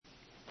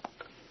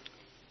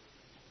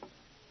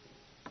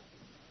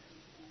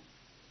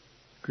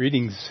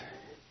Greetings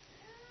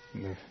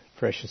in the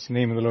precious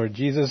name of the Lord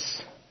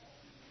Jesus.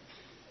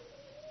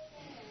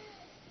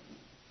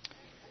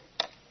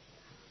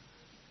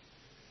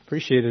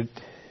 Appreciated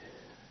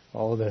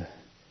all the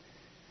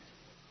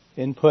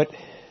input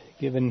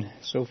given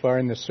so far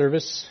in the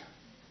service.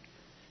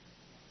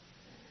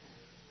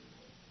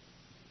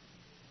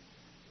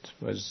 It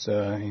was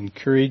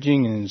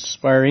encouraging and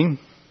inspiring.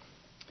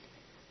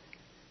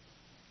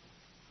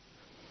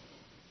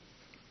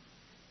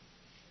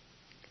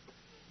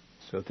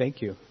 So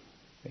thank you.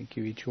 Thank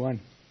you, each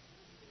one.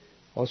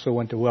 Also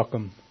want to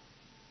welcome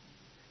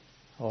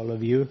all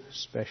of you,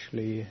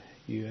 especially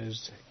you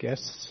as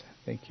guests.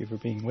 Thank you for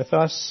being with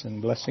us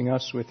and blessing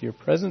us with your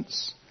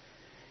presence.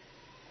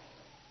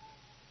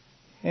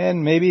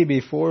 And maybe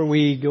before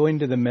we go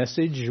into the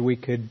message, we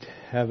could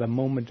have a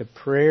moment of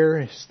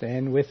prayer.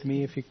 Stand with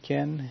me if you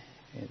can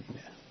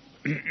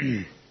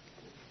and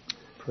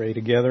pray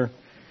together.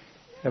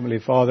 Heavenly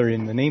Father,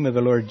 in the name of the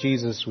Lord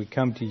Jesus, we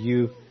come to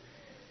you.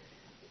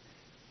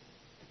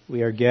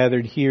 We are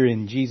gathered here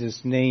in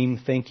Jesus' name,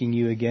 thanking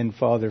you again,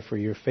 Father, for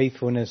your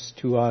faithfulness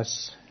to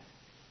us,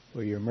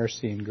 for your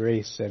mercy and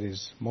grace that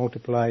is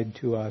multiplied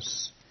to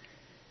us.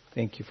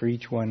 Thank you for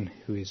each one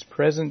who is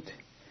present.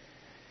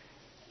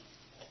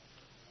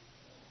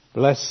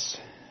 Bless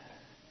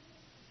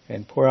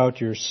and pour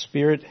out your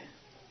Spirit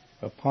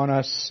upon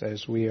us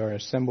as we are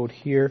assembled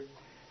here.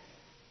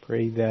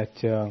 Pray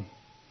that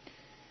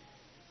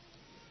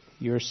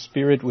your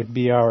Spirit would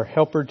be our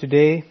helper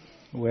today,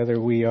 whether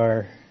we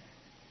are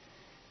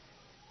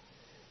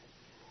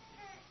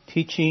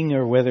teaching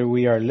or whether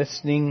we are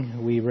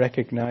listening. We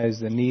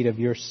recognize the need of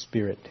your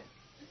Spirit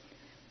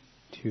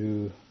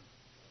to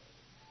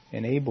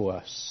enable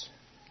us.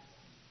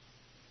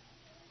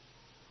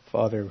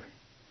 Father,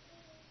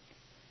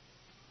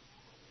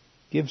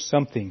 give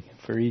something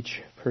for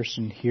each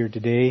person here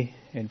today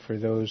and for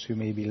those who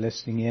may be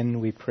listening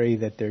in. We pray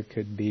that there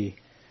could be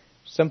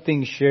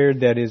something shared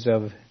that is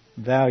of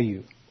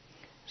value,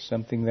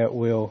 something that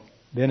will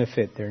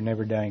benefit their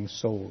never-dying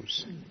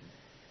souls.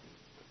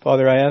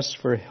 Father, I ask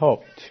for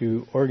help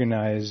to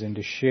organize and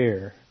to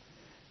share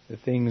the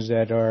things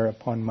that are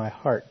upon my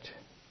heart.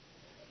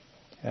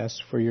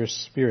 Ask for your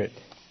Spirit.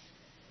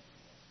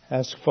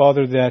 Ask,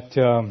 Father,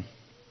 that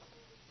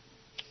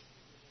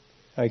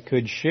I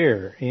could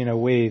share in a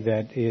way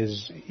that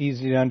is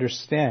easy to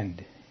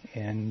understand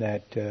and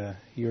that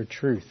your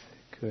truth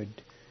could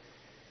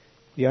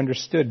be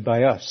understood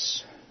by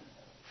us.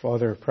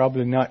 Father,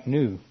 probably not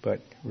new, but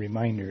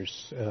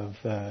reminders of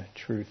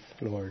truth,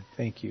 Lord.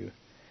 Thank you.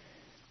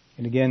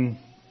 And again,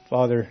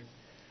 Father,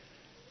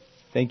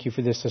 thank you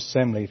for this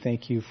assembly.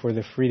 Thank you for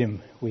the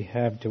freedom we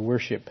have to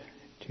worship,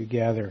 to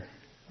gather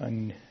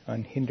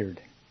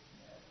unhindered.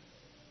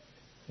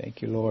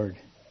 Thank you, Lord.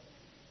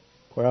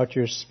 Pour out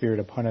your Spirit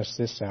upon us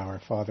this hour,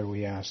 Father,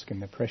 we ask in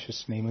the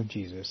precious name of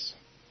Jesus.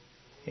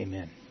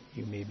 Amen.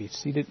 You may be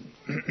seated.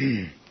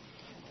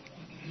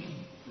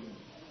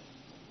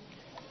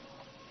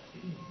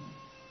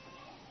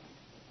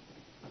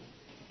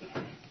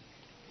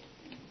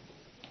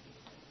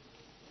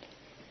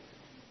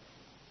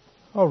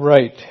 All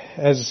right.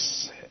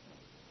 As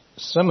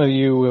some of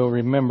you will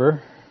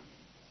remember,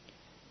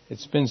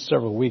 it's been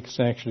several weeks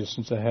actually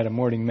since I had a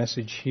morning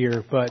message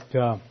here, but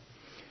the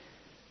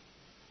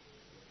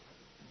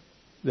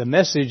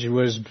message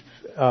was,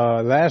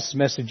 last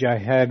message I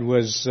had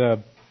was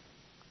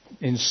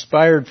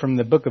inspired from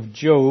the book of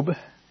Job,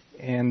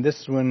 and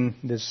this one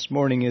this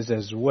morning is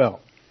as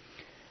well.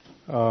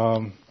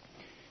 So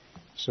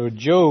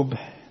Job,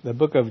 the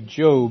book of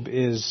Job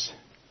is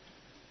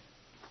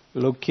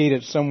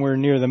located somewhere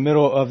near the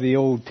middle of the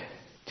Old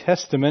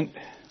Testament.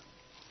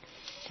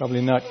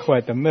 Probably not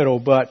quite the middle,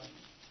 but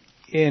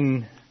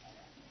if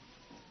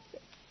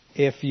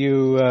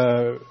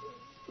you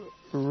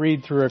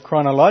read through a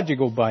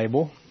chronological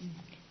Bible,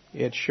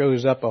 it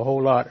shows up a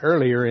whole lot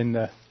earlier in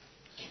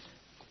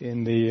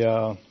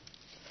the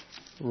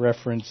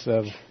reference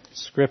of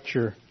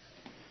Scripture,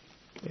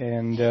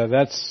 and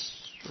that's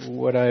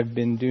what I've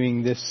been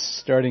doing. This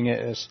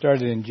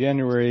started in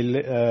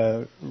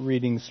January,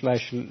 reading /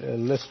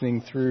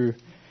 listening through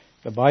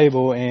the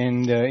Bible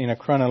and in a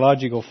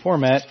chronological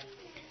format,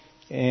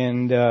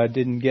 and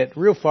didn't get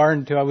real far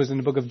until I was in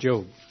the book of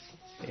Job,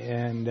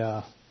 and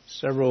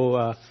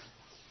several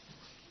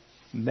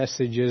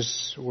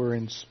messages were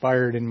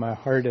inspired in my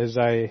heart as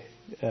I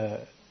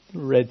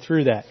read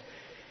through that.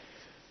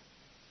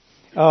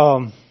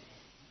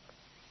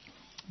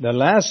 The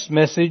last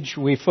message,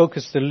 we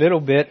focused a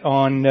little bit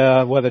on,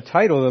 the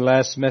title of the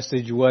last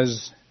message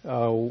was,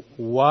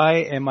 Why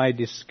Am I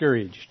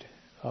Discouraged?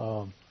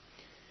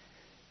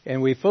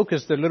 And we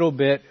focused a little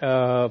bit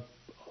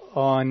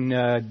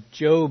on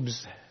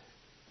Job's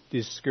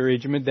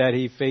discouragement that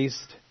he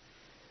faced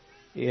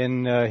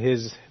in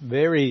his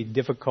very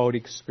difficult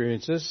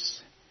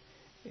experiences,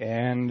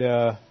 and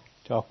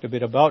talked a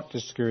bit about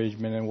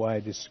discouragement and why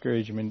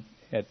discouragement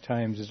at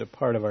times is a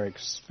part of our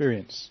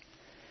experience.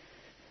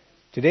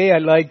 Today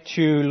I'd like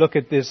to look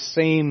at this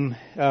same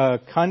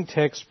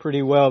context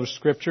pretty well of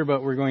Scripture,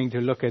 but we're going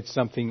to look at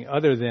something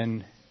other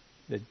than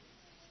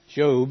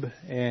Job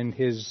and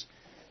his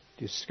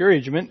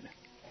discouragement.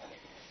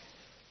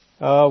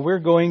 We're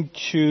going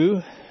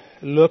to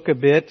look a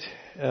bit,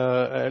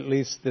 at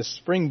least the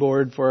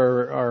springboard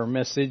for our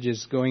message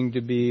is going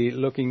to be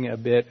looking a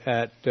bit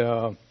at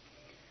the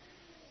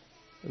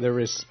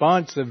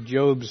response of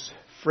Job's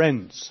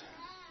friends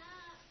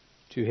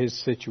to his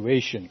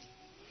situation.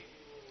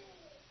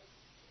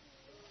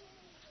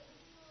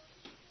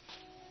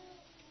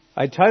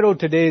 I titled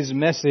today's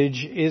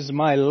message, Is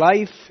My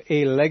Life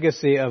a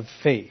Legacy of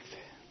Faith?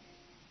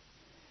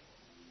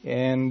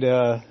 And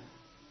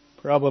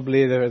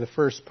probably the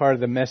first part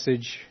of the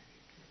message,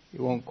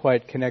 you won't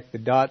quite connect the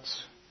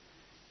dots,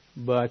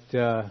 but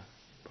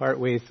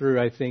partway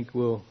through I think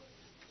we'll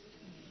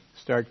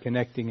start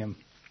connecting them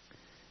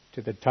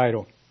to the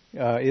title.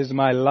 Is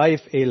my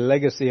life a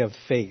legacy of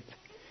faith?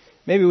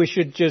 Maybe we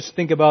should just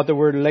think about the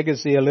word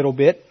legacy a little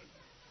bit.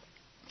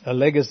 A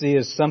legacy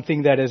is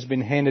something that has been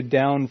handed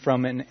down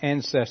from an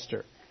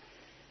ancestor.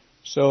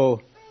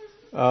 So,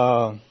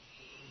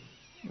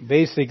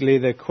 basically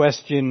the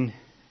question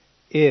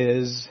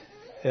is,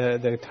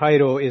 the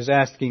title is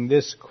asking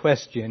this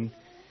question,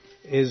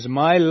 is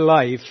my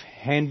life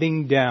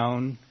handing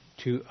down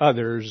to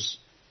others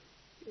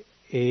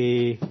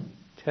a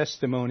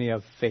testimony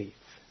of faith,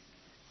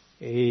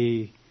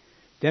 a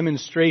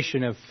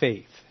demonstration of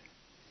faith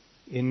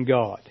in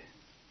God?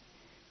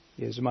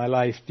 Is my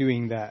life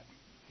doing that?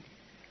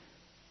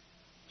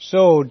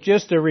 So,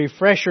 just a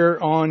refresher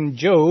on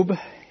Job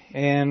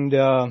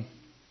and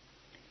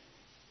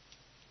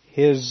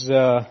his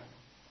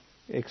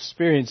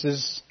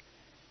experiences.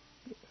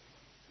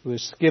 We'll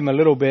skim a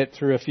little bit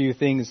through a few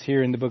things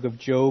here in the book of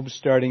Job,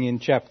 starting in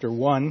chapter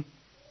 1.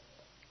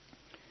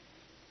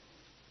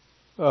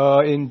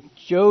 In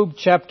Job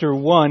chapter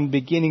 1,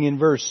 beginning in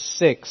verse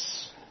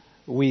 6,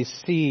 we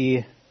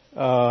see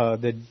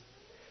the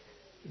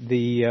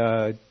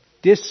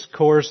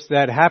discourse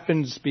that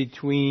happens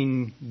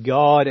between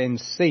God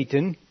and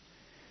Satan.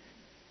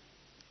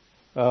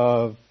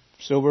 So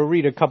we'll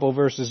read a couple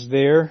verses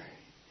there.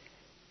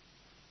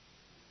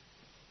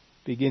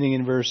 Beginning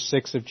in verse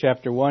 6 of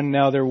chapter 1.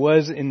 Now there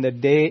was a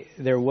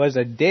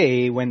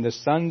day when the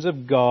sons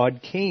of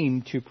God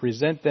came to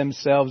present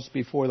themselves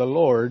before the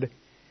Lord,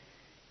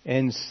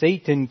 and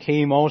Satan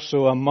came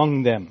also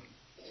among them.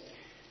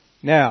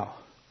 Now,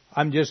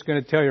 I'm just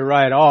going to tell you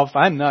right off,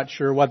 I'm not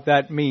sure what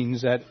that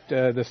means, that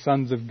the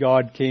sons of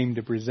God came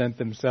to present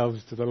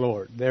themselves to the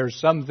Lord. There are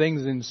some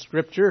things in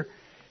Scripture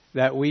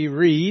that we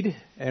read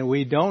and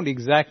we don't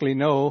exactly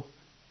know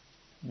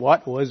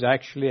what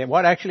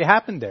actually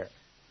happened there.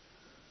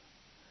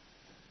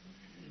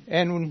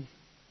 And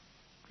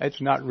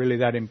it's not really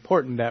that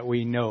important that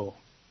we know.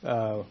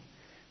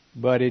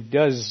 But it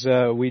does,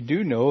 we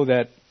do know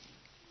that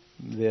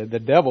the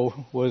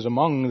devil was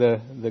among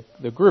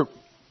the group.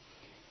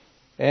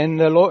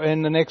 And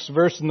the next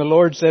verse, and the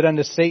Lord said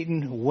unto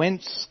Satan,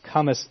 Whence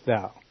comest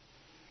thou?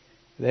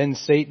 Then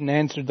Satan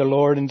answered the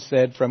Lord and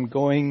said, From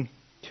going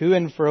to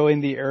and fro in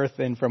the earth,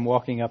 and from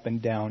walking up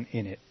and down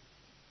in it.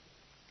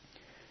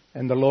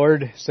 And the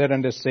Lord said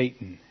unto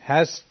Satan,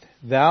 Hast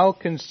thou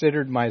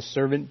considered my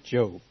servant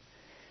Job,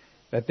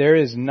 that there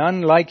is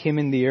none like him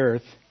in the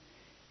earth,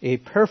 a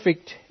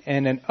perfect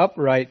and an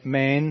upright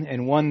man,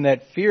 and one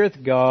that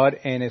feareth God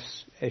and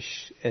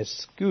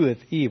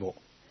escheweth evil?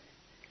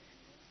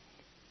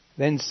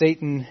 Then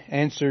Satan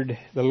answered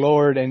the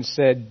Lord and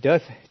said,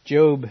 Doth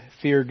Job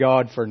fear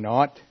God for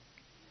naught?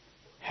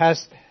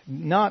 Hast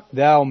not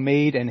thou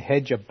made an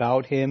hedge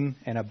about him,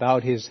 and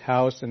about his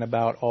house, and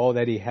about all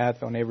that he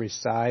hath on every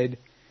side?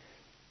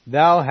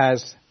 Thou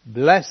hast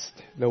blessed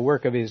the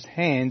work of his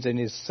hands, and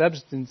his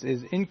substance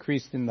is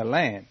increased in the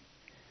land.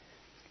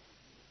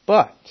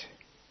 But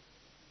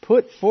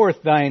put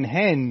forth thine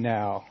hand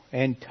now,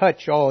 and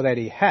touch all that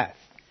he hath,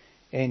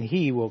 and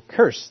he will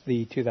curse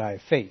thee to thy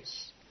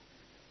face.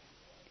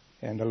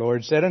 And the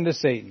Lord said unto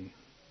Satan,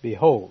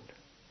 Behold,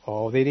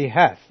 all that he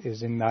hath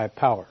is in thy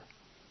power.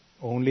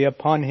 Only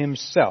upon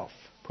himself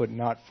put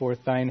not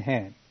forth thine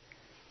hand.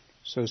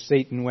 So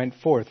Satan went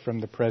forth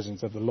from the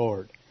presence of the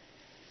Lord.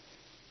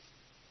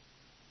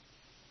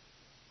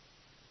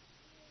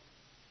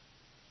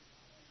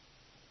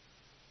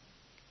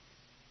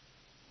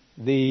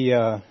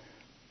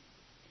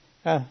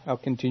 I'll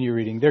continue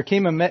reading. There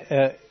came and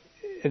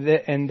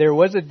there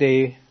was a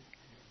day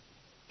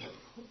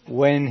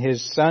when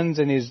his sons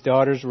and his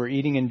daughters were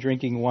eating and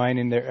drinking wine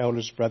in their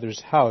eldest brother's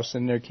house,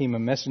 and there came a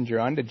messenger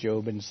unto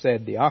Job and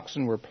said, The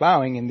oxen were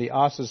plowing, and the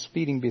asses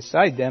feeding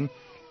beside them,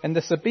 and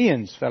the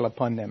Sabaeans fell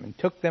upon them, and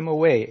took them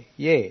away.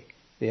 Yea,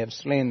 they have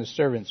slain the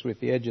servants with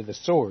the edge of the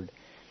sword,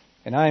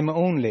 and I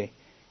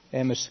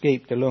am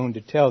escaped alone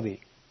to tell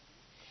thee.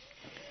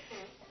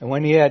 And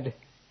when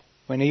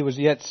he was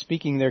yet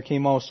speaking, there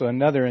came also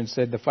another, and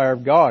said, The fire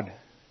of God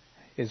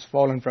is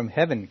fallen from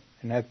heaven,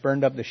 and hath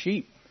burned up the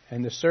sheep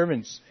and the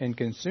servants, and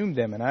consumed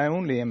them, and I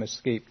only am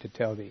escaped to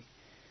tell thee.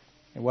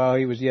 And while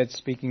he was yet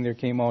speaking, there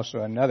came also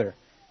another,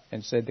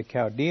 and said, The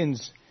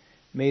Chaldeans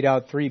made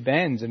out 3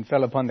 bands and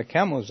fell upon the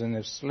camels and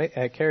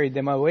have carried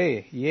them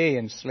away, yea,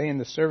 and slain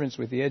the servants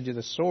with the edge of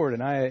the sword,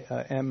 and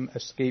I am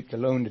escaped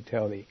alone to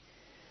tell thee.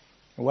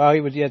 And while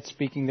he was yet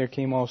speaking, there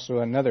came also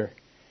another,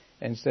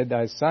 and said,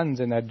 Thy sons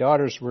and thy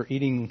daughters were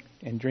eating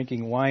and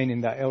drinking wine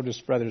in thy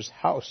eldest brother's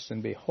house,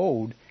 and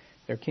behold,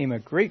 there came a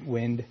great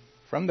wind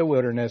from the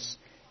wilderness,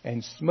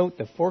 and smote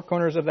the 4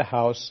 corners of the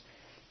house,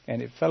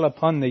 and it fell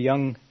upon the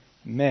young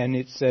men.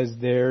 It says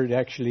there, it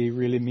actually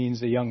really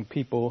means the young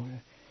people,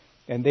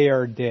 and they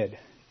are dead.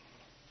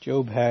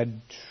 Job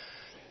had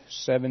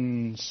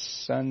 7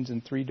 sons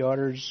and 3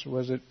 daughters.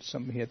 Was it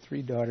something? He had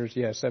 3 daughters.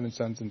 Yeah, 7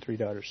 sons and 3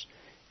 daughters.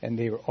 And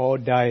they were all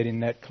died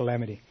in that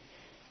calamity.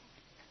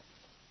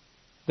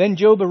 Then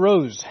Job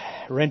arose,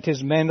 rent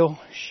his mantle,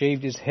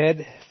 shaved his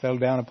head, fell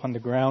down upon the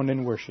ground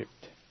and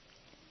worshipped,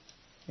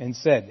 and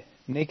said,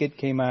 Naked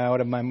came I out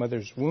of my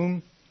mother's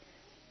womb,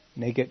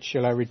 naked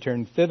shall I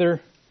return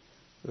thither.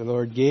 The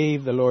Lord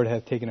gave, the Lord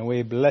hath taken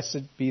away.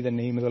 Blessed be the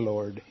name of the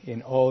Lord.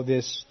 In all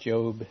this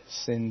Job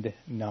sinned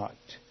not,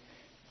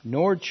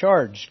 nor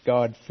charged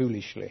God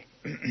foolishly.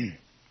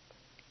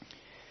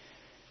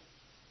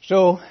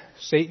 So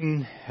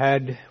Satan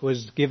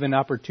was given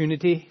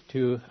opportunity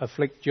to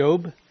afflict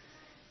Job,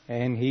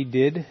 and he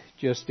did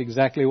just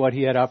exactly what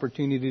he had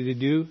opportunity to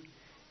do,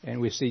 and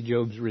we see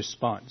Job's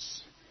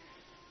response.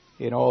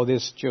 In all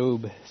this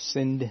Job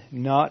sinned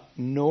not,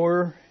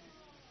 nor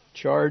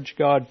charge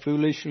God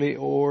foolishly,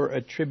 or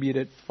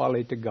attributed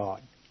folly to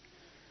God.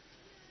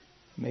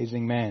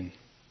 Amazing man.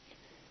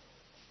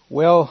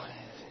 Well,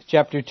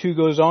 chapter 2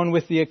 goes on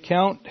with the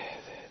account.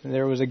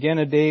 There was again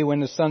a day when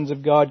the sons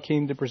of God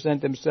came to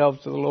present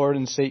themselves to the Lord,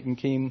 and Satan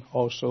came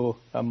also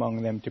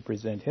among them to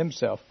present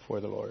himself before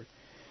the Lord.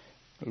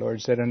 The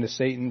Lord said unto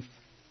Satan,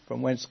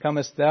 From whence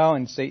comest thou?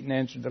 And Satan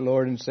answered the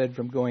Lord and said,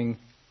 From going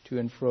to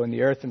and fro in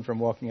the earth, and from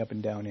walking up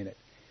and down in it.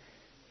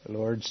 The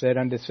Lord said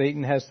unto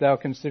Satan, Hast thou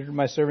considered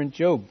my servant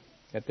Job,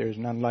 that there is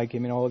none like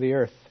him in all the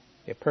earth,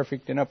 a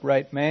perfect and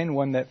upright man,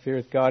 one that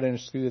feareth God and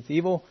escheweth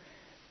evil,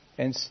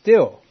 and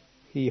still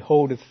he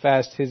holdeth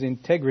fast his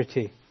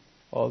integrity,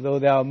 although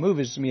thou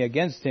movest me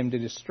against him to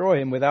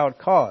destroy him without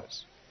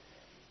cause.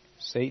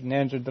 Satan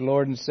answered the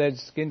Lord and said,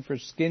 Skin for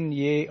skin,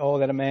 yea, all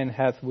that a man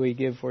hath will he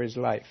give for his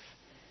life.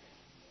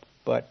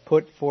 But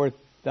put forth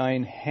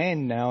thine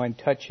hand now, and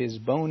touch his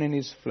bone and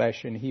his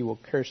flesh, and he will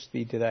curse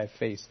thee to thy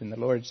face. And the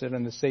Lord said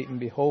unto Satan,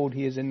 Behold,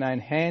 he is in thine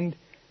hand,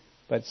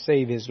 but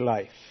save his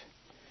life.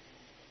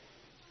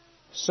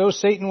 So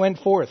Satan went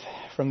forth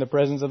from the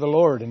presence of the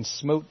Lord, and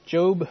smote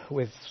Job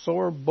with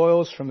sore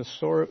boils from the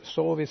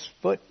sole of his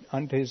foot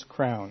unto his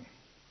crown.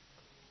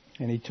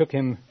 And he took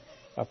him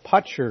a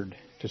potsherd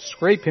to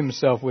scrape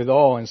himself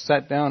withal, and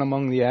sat down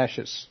among the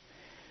ashes.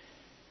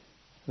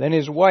 Then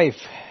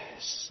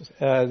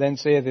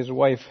saith his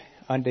wife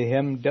unto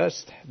him,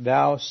 Dost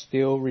thou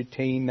still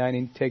retain thine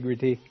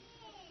integrity?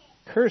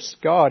 Curse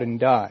God and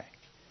die.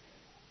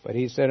 But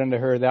he said unto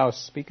her, Thou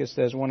speakest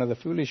as one of the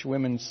foolish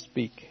women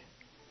speak.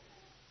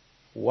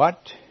 What?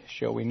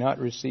 Shall we not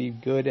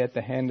receive good at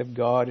the hand of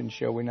God, and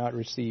shall we not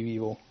receive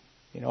evil?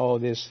 In all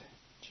this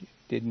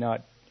did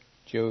not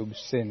Job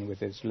sin with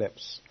his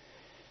lips.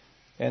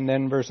 And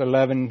then verse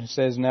 11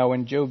 says, Now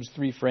when Job's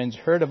 3 friends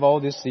heard of all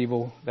this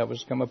evil that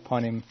was come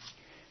upon him,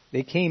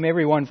 they came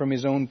every one from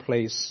his own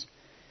place.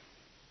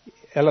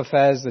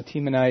 Eliphaz the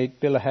Temanite,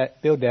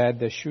 Bildad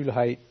the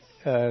Shuhite,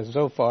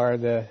 Zophar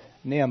the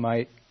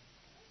Naamathite,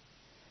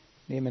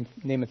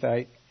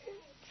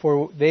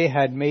 for they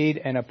had made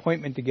an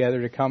appointment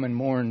together to come and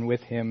mourn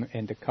with him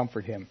and to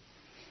comfort him.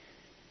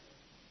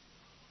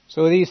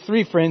 So these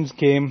 3 friends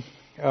came.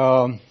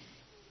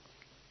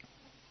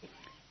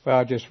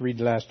 I'll just read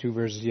the last 2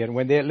 verses yet.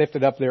 When they had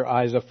lifted up their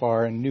eyes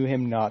afar and knew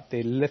him not,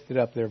 they lifted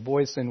up their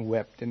voice and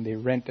wept, and they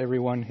rent every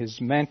one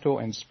his mantle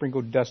and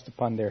sprinkled dust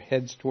upon their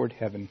heads toward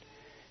heaven.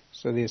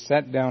 So they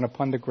sat down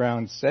upon the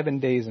ground 7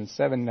 days and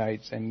 7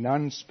 nights, and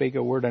none spake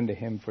a word unto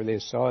him, for they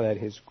saw that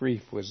his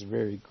grief was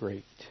very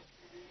great.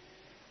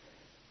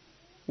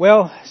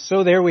 Well,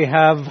 so there we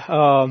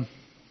have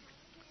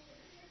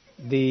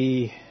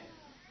the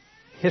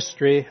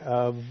history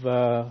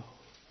of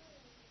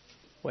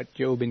what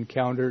Job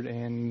encountered,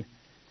 and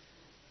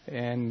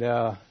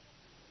a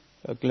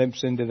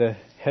glimpse into the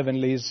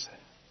heavenlies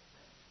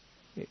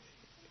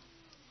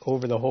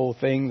over the whole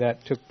thing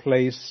that took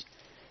place.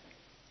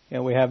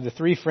 And we have the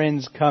 3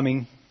 friends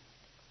coming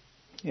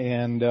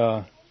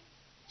and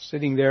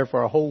sitting there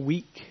for a whole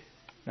week,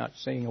 not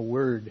saying a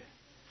word.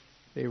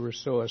 They were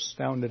so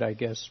astounded, I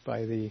guess,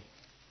 by the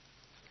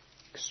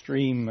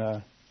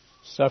extreme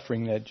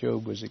suffering that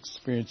Job was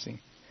experiencing.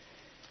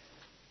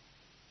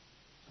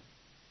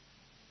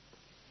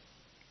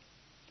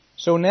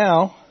 So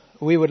now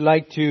we would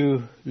like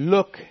to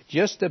look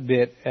just a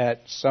bit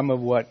at some of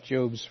what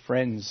Job's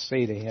friends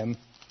say to him.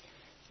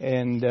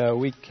 And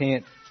we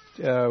can't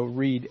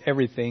read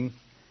everything.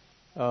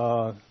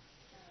 But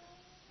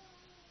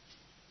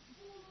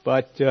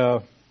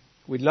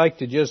we'd like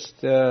to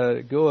just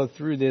go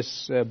through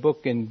this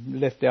book and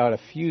lift out a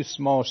few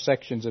small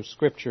sections of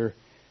Scripture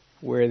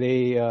where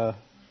they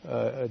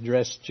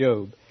address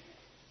Job.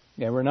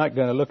 And we're not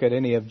going to look at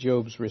any of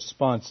Job's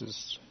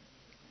responses.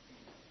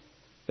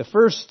 The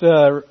first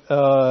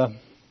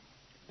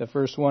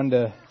one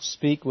to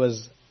speak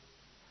was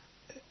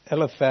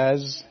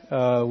Eliphaz.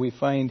 We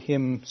find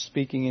him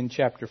speaking in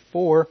chapter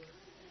 4.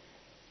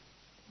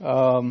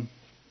 And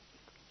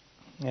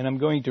I'm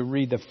going to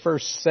read the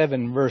first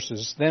 7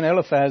 verses. Then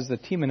Eliphaz the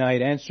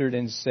Temanite answered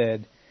and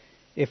said,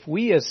 If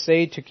we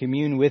essay to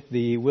commune with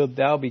thee, wilt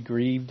thou be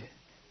grieved?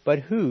 But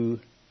who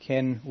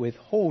can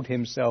withhold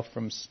himself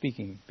from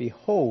speaking?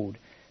 Behold,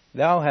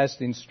 thou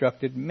hast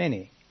instructed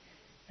many,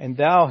 and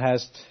thou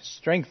hast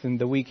strengthened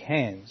the weak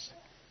hands.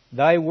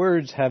 Thy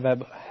words have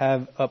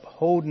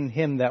upholden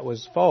him that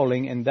was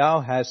falling, and thou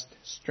hast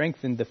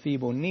strengthened the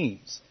feeble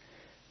knees.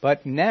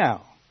 But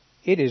now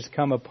it is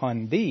come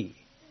upon thee,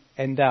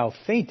 and thou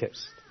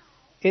faintest.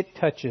 It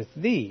toucheth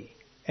thee,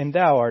 and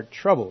thou art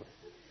troubled.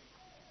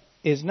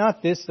 Is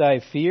not this thy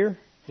fear,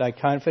 thy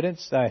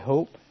confidence, thy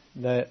hope,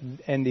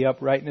 and the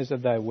uprightness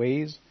of thy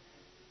ways?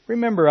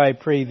 Remember, I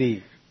pray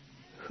thee,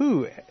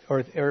 who,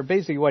 or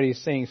basically what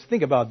he's saying is,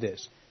 think about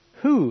this.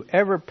 Who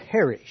ever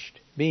perished,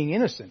 being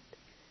innocent?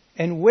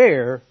 And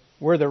where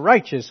were the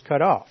righteous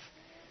cut off?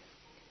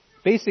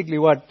 Basically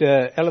what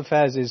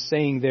Eliphaz is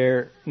saying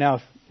there, now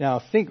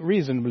think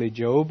reasonably,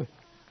 Job.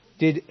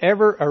 Did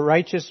ever a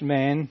righteous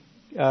man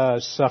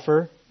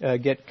suffer,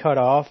 get cut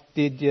off?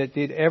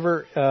 Did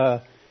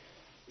ever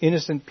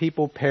innocent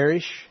people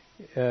perish?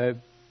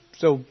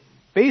 So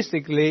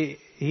basically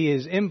he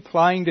is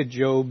implying to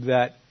Job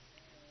that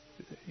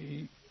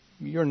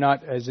you're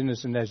not as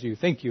innocent as you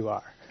think you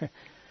are.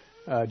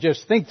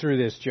 Just think through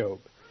this, Job.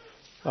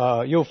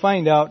 You'll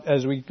find out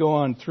as we go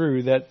on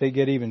through that they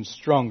get even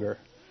stronger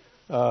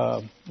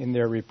in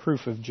their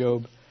reproof of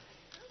Job.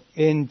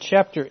 In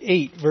chapter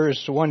 8,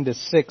 verse 1 to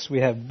 6, we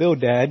have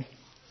Bildad.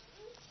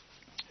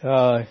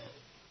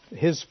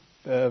 His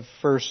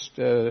first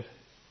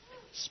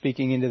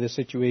speaking into the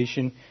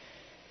situation.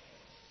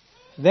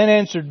 Then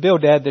answered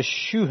Bildad the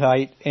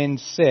Shuhite and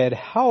said,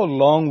 How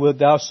long wilt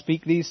thou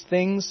speak these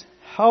things?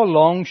 How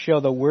long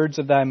shall the words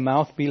of thy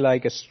mouth be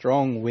like a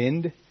strong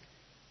wind?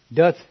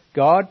 Doth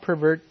God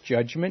pervert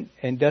judgment,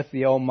 and doth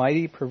the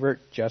Almighty pervert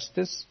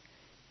justice?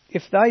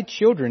 If thy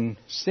children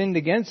sinned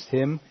against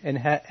him,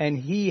 and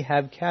he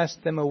have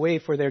cast them away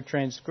for their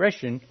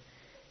transgression,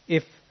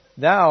 if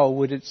thou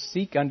wouldst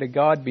seek unto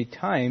God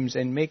betimes,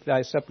 and make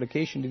thy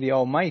supplication to the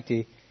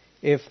Almighty,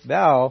 if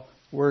thou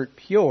wert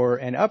pure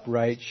and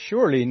upright,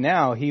 surely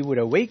now he would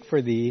awake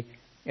for thee,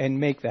 and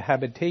make the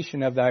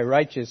habitation of thy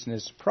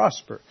righteousness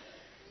prosper.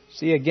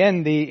 See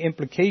again the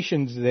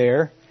implications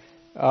there.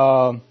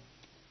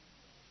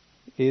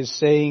 Is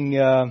saying,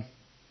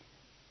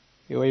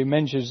 he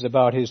mentions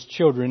about his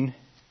children,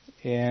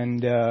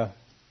 and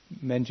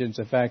mentions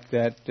the fact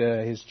that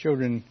his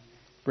children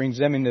brings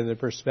them into the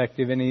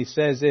perspective, and he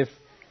says,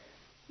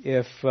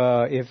 if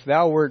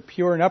thou wert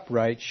pure and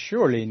upright,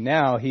 surely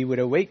now he would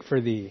awake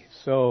for thee.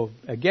 So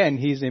again,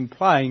 he's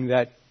implying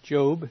that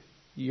Job,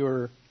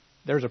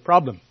 there's a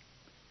problem.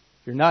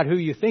 You're not who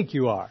you think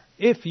you are.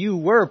 If you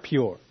were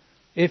pure,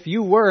 if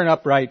you were an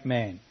upright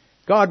man,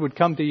 God would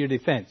come to your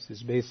defense,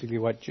 is basically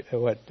what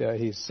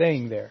he's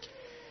saying there.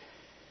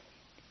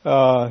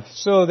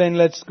 So then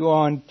let's go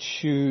on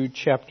to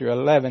chapter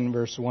 11,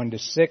 verse 1 to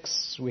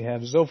 6. We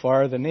have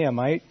Zophar the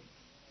Naamite.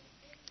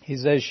 He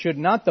says, Should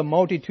not the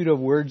multitude of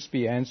words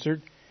be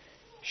answered?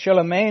 Shall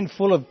a man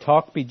full of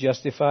talk be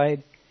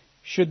justified?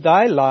 Should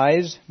thy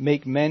lies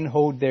make men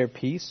hold their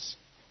peace?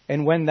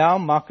 And when thou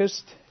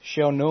mockest,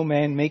 shall no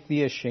man make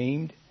thee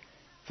ashamed?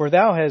 For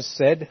thou hast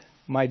said,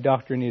 My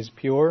doctrine is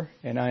pure,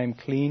 and I am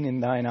clean in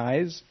thine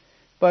eyes.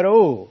 But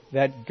oh,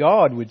 that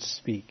God would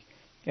speak,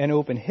 and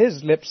open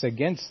his lips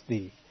against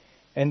thee,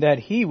 and that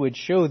he would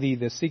show thee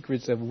the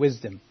secrets of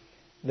wisdom,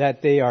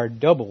 that they are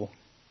double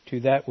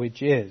to that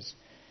which is.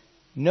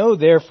 Know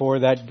therefore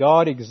that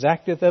God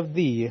exacteth of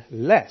thee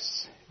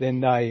less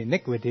than thy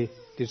iniquity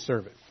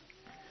deserveth.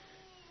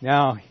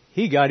 Now,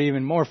 he got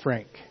even more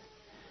frank.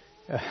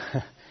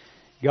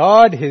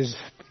 God,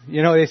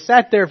 they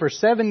sat there for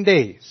 7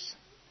 days.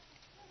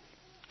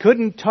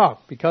 Couldn't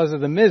talk because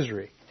of the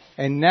misery.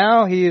 And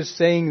now he is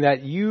saying that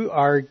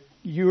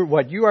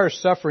what you are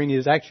suffering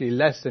is actually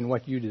less than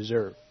what you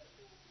deserve.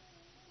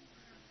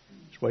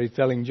 That's what he's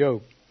telling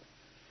Job.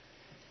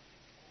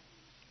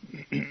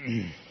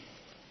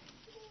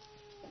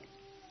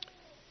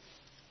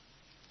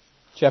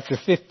 Chapter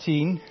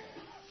 15,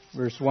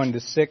 verse 1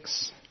 to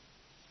 6.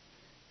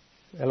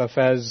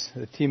 Eliphaz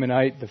the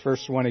Temanite, the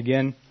first one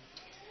again.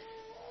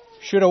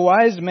 Should a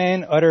wise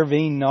man utter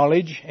vain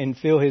knowledge and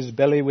fill his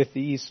belly with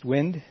the east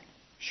wind?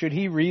 Should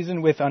he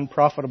reason with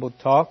unprofitable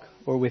talk,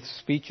 or with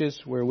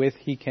speeches wherewith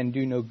he can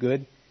do no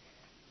good?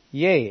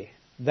 Yea,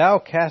 thou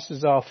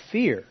castest off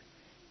fear,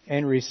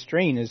 and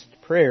restrainest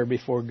prayer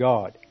before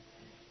God.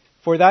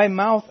 For thy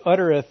mouth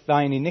uttereth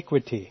thine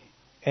iniquity,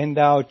 and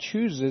thou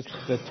choosest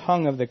the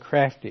tongue of the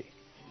crafty.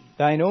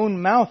 Thine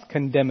own mouth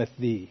condemneth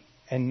thee,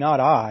 and not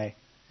I.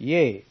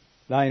 Yea,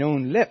 thine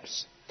own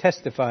lips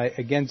testify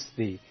against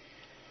thee.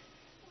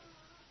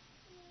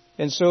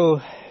 And so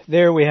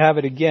there we have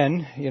it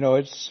again.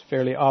 It's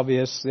fairly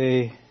obvious.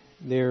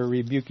 They're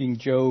rebuking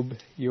Job.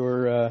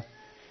 Your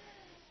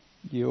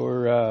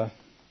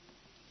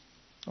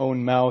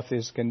own mouth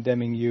is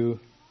condemning you.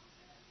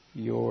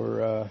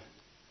 Your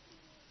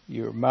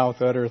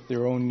mouth uttereth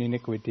their own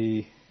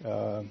iniquity.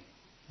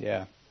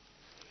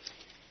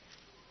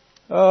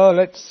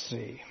 Let's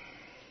see.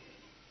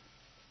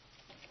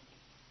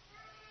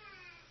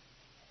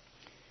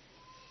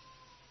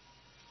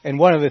 And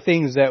one of the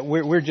things that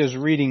we're just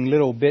reading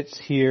little bits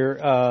here.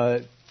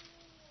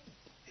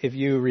 If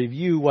you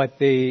review what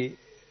the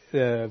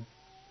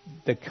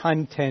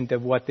content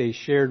of what they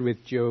shared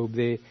with Job,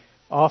 they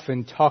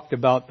often talked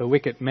about the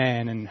wicked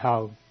man and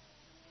how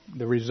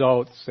the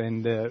results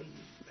and the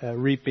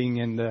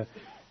reaping and the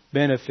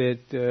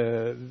benefit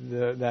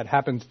that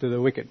happens to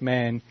the wicked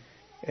man.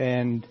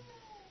 And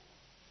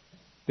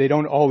they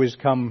don't always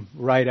come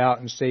right out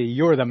and say,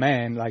 you're the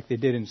man, like they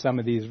did in some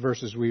of these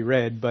verses we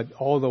read, but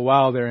all the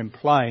while they're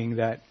implying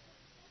that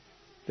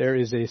there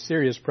is a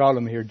serious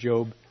problem here,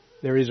 Job.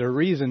 There is a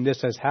reason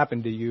this has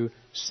happened to you.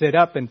 Sit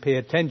up and pay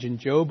attention,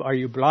 Job. Are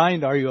you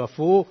blind? Are you a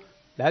fool?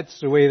 That's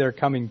the way they're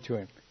coming to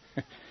him.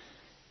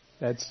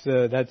 That's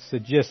the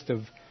gist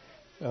of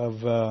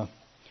the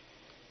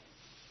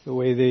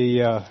way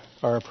they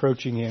are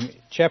approaching him.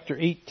 Chapter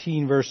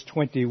 18, verse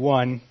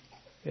 21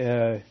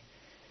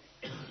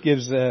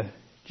 gives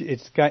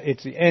it's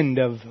the end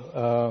of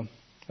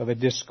a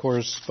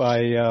discourse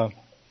by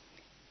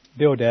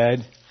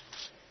Bildad,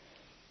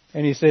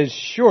 and he says,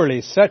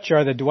 "Surely such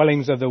are the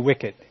dwellings of the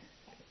wicked,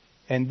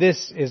 and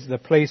this is the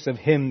place of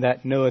him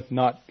that knoweth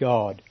not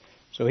God."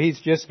 So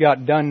he's just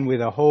got done with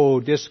a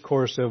whole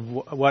discourse of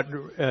what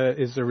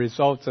is the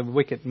results of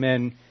wicked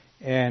men,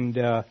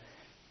 and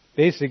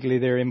basically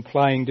they're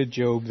implying to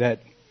Job that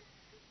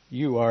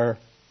you're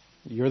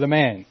the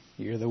man,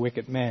 you're the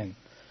wicked man.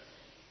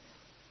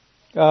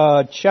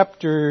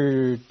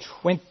 Chapter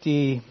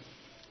 20,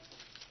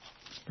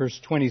 verse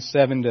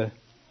 27 to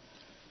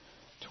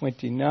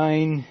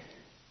 29.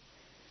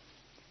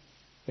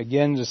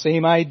 Again, the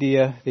same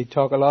idea. They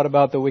talk a lot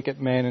about the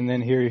wicked man, and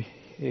then here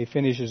he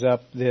finishes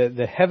up.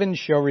 The heavens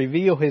shall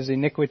reveal his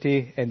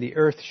iniquity, and the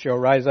earth shall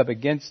rise up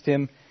against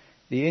him.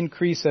 The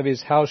increase of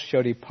his house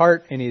shall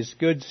depart, and his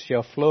goods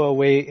shall flow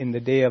away in the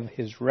day of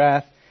his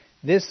wrath.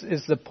 This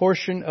is the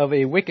portion of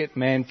a wicked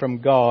man from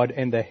God,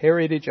 and the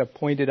heritage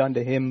appointed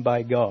unto him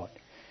by God.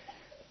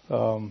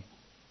 And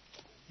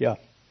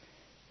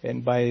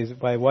by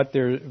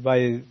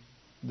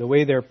the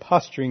way they're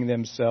posturing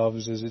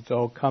themselves, is it's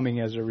all coming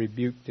as a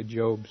rebuke to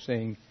Job,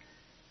 saying,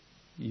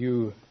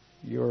 "You're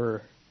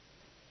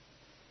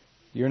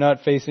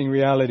not facing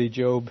reality,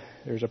 Job.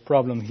 There's a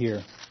problem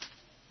here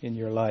in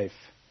your life."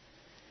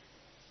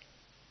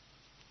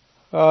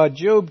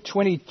 Job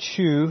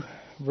 22,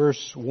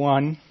 verse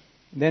 1.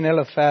 Then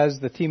Eliphaz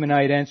the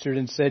Temanite answered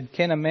and said,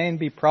 "Can a man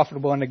be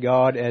profitable unto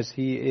God as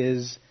he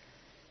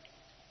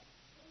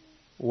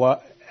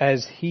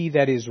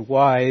that is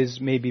wise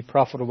may be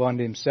profitable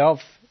unto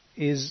himself?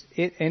 Is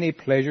it any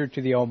pleasure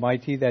to the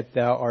Almighty that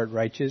thou art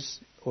righteous,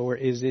 or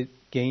is it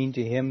gain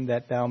to him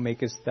that thou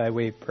makest thy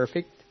way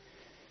perfect?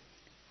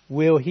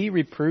 Will he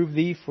reprove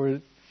thee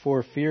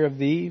for fear of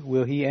thee?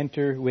 Will he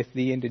enter with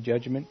thee into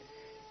judgment?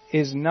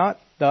 Is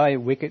not thy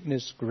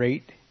wickedness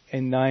great,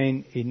 and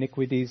thine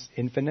iniquities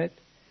infinite?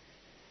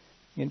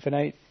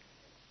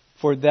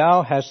 For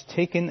thou hast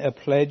taken a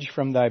pledge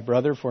from thy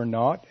brother for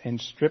naught, and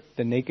stripped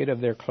the naked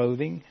of their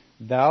clothing.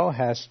 Thou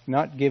hast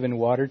not given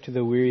water to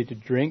the weary to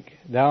drink.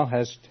 Thou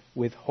hast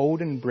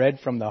withholden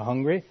bread from the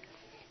hungry.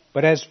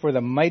 But as for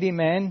the mighty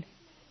man,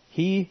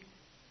 he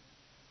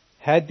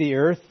had the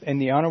earth,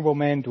 and the honorable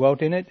man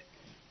dwelt in it.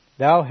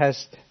 Thou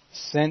hast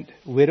sent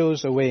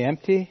widows away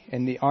empty,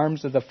 and the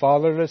arms of the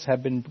fatherless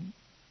have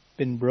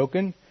been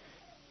broken.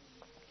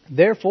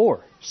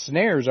 Therefore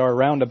snares are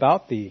round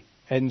about thee,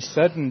 and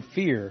sudden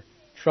fear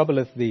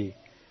troubleth thee,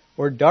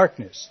 or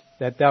darkness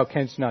that thou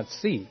canst not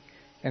see,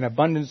 and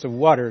abundance of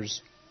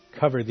waters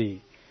cover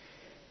thee."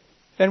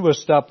 And we'll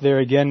stop there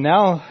again.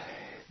 Now,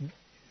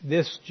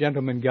 this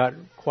gentleman got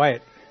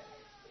quite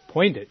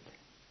pointed.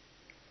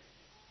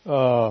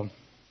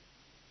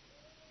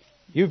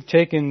 You've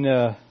taken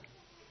a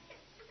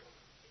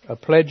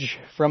pledge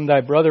from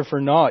thy brother for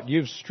naught.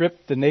 You've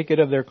stripped the naked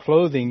of their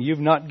clothing. You've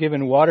not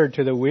given water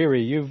to the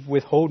weary. You've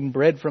withholden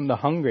bread from the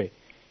hungry.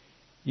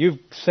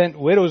 You've sent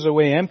widows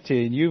away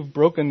empty, and you've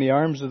broken the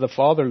arms of the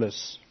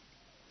fatherless.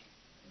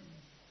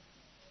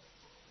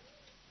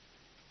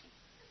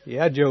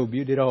 Yeah, Job,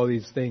 you did all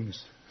these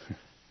things.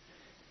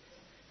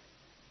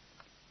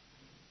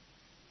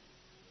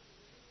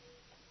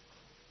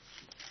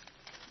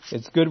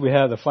 It's good we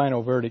have the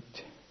final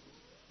verdict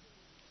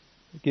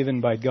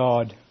given by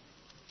God.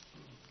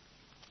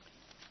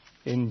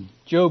 In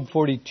Job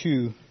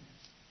 42,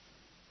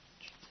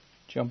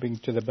 jumping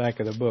to the back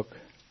of the book.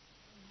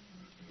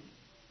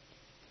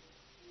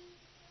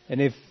 And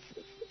if,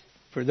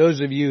 for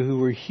those of you who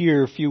were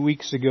here a few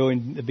weeks ago,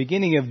 in the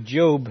beginning of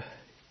Job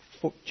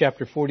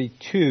chapter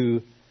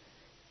 42,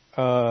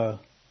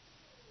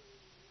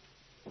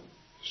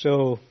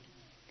 So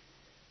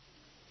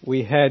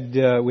we had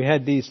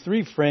these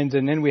three friends,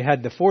 and then we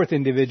had the fourth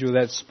individual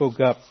that spoke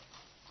up,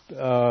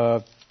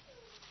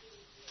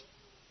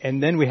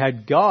 and then we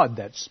had God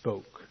that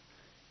spoke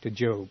to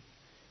Job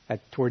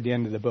toward the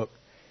end of the book.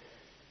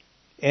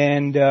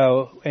 And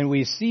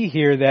we see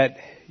here that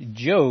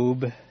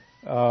Job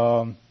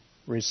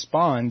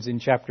responds in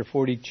chapter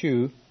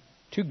 42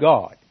 to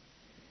God.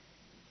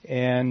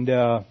 And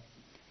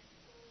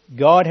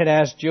God had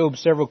asked Job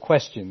several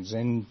questions,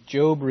 and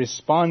Job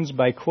responds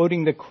by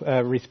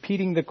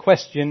repeating the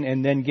question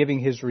and then giving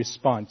his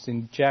response.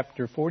 In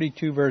chapter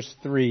 42, verse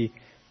 3,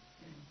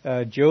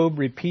 Job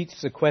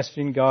repeats the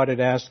question God had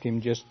asked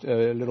him just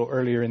a little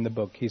earlier in the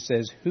book. He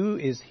says, "Who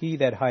is he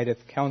that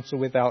hideth counsel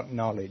without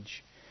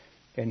knowledge?"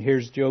 And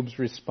here's Job's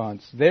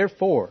response.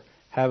 "Therefore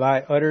have I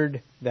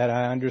uttered that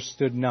I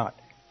understood not,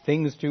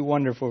 things too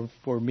wonderful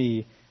for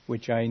me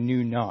which I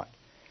knew not."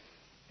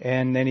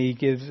 And then he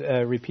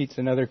repeats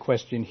another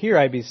question. "Here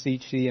I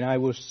beseech thee, and I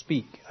will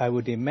speak. I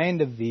will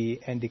demand of thee,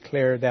 and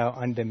declare thou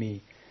unto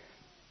me."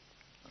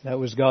 That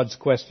was God's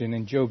question,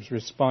 and Job's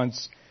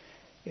response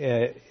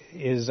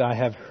is, "I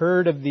have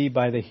heard of thee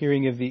by the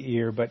hearing of the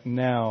ear, but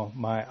now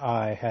my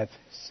eye hath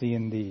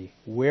seen thee.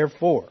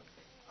 Wherefore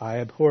I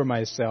abhor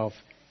myself,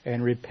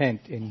 and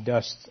repent in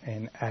dust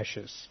and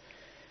ashes."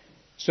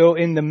 So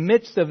in the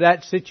midst of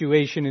that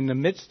situation, in the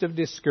midst of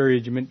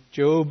discouragement,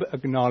 Job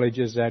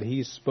acknowledges that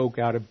he spoke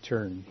out of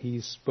turn.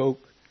 He spoke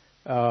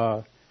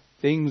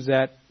things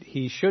that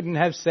he shouldn't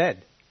have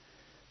said.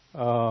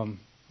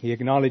 He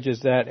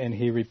acknowledges that, and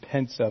he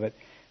repents of it.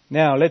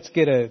 Now let's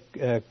get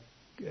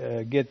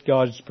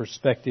God's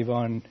perspective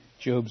on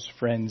Job's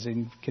friends.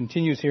 And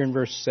continues here in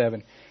verse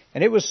 7.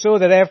 "And it was so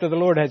that after the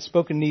Lord had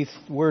spoken these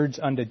words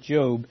unto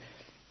Job,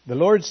 the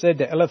Lord said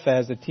to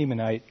Eliphaz the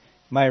Temanite,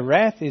 My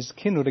wrath is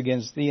kindled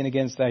against thee and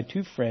against thy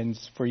two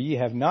friends, for ye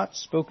have not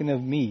spoken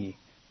of me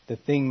the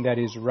thing that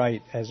is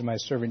right, as my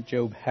servant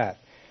Job hath.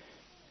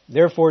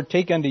 Therefore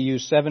take unto you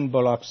 7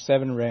 bullocks,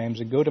 7 rams,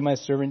 and go to my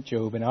servant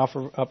Job, and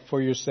offer up for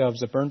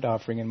yourselves a burnt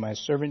offering, and my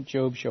servant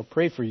Job shall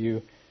pray for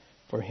you.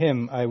 For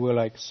him I will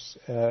I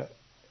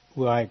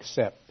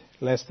accept,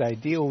 lest I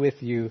deal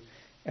with you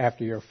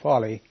after your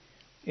folly,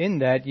 in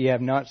that ye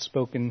have not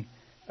spoken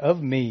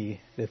of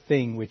me the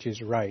thing which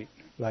is right,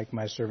 like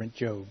my servant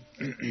Job."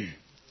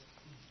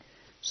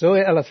 So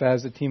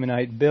Eliphaz the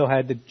Temanite,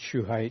 Bildad the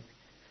Shuhite,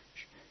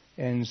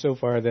 and so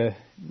far the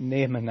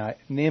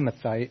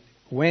Naamathite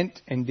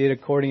went and did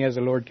according as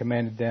the Lord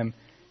commanded them,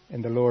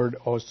 and the Lord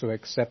also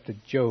accepted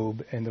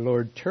Job, and the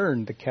Lord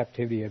turned the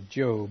captivity of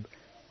Job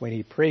when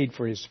he prayed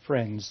for his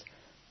friends.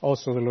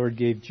 Also the Lord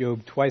gave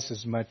Job twice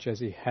as much as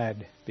he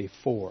had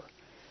before.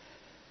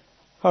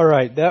 All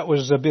right, that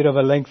was a bit of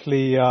a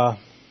lengthy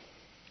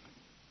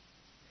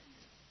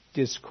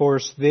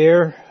discourse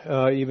there,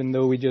 even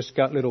though we just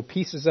got little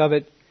pieces of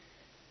it.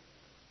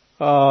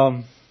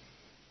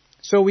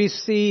 So we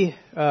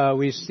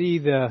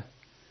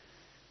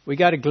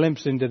got a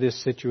glimpse into this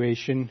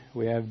situation.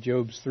 We have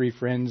Job's three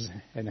friends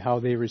and how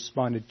they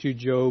responded to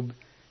Job.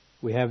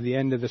 We have the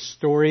end of the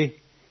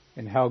story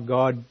and how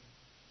God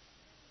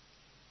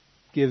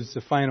gives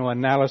the final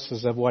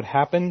analysis of what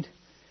happened.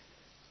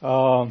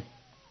 So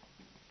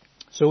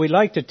we'd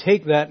like to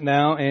take that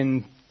now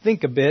and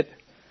think a bit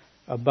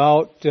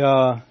about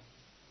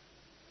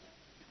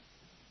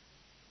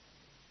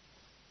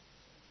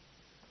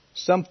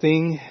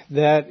something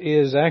that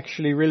is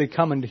actually really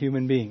common to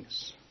human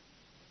beings.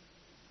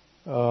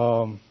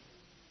 What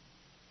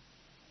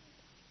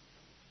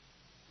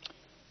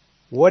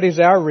is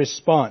our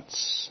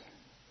response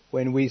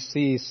when we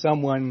see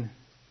someone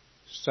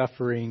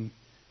suffering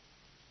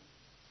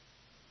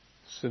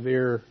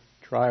severe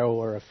trial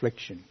or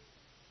affliction?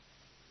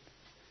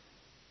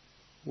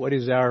 What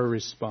is our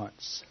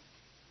response?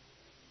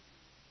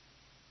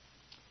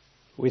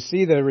 We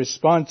see the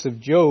response of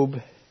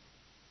Job's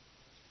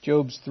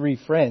three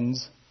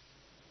friends.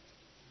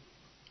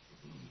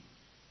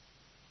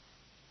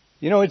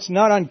 You know, it's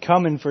not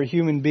uncommon for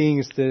human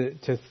beings to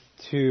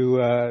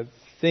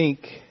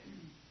think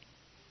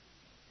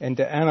and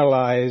to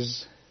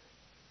analyze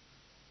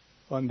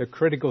on the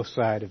critical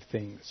side of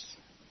things,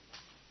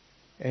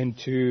 and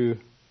to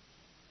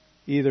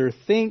either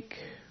think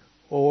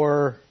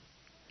or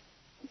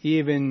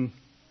even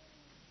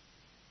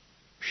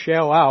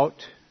shell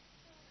out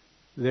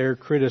their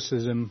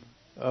criticism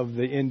of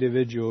the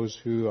individuals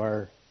who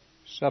are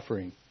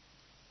suffering,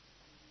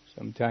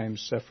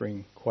 sometimes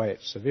suffering quite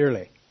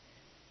severely.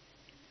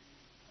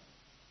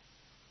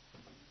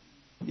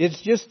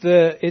 It's just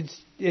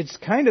it's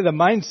kind of the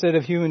mindset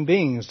of human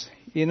beings.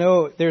 You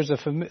know, there's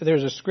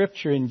a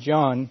scripture in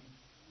John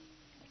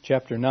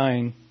chapter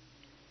 9,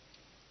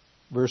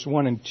 verse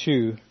 1 and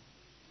 2,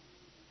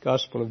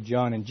 Gospel of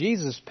John. And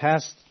Jesus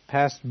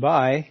passed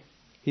by.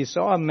 He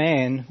saw a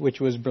man which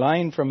was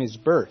blind from his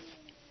birth.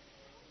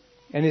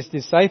 And his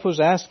disciples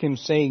asked him,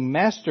 saying,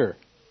 Master,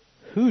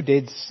 who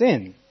did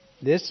sin,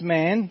 this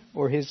man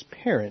or his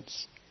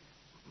parents,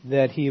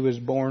 that he was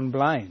born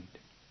blind?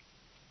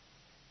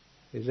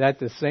 Is that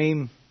the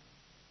same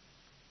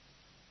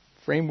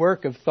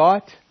framework of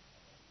thought?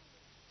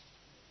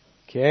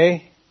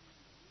 Okay.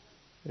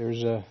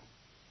 There's a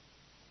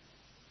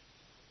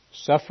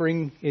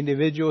suffering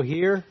individual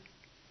here.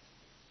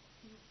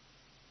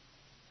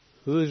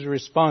 Who's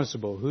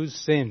responsible? Who's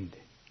sinned?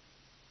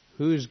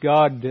 Who's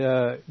God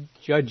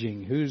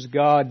judging? Who's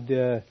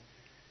God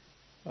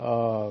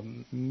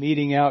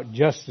meting out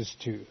justice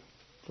to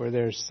for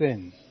their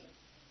sin?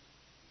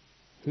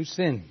 Who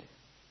sinned?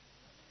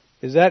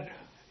 Is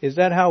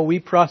that how we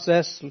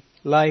process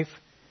life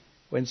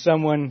when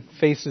someone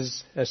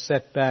faces a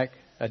setback,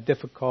 a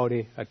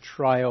difficulty, a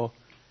trial?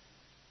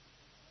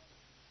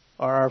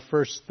 Are our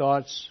first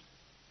thoughts,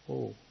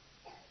 oh,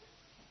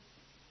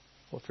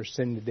 what for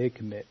sin did they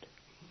commit?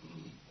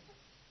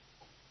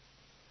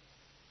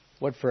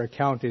 What for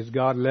account is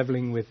God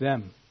leveling with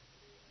them?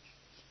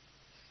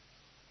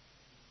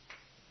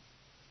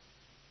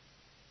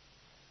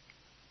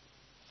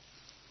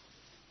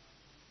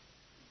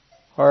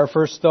 Are our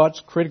first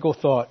thoughts critical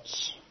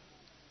thoughts?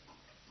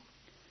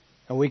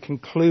 And we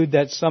conclude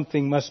that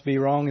something must be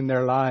wrong in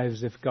their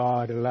lives if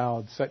God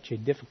allowed such a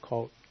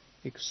difficult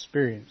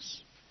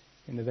experience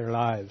into their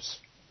lives.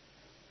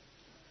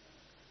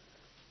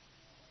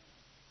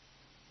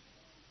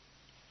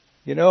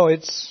 You know,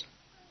 it's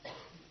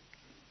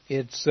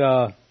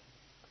a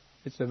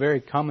very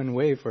common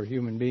way for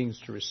human beings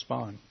to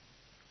respond.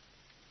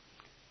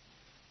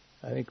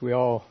 I think we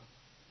all,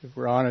 if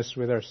we're honest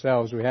with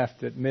ourselves, we have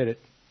to admit it.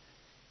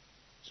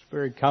 It's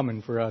very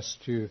common for us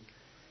to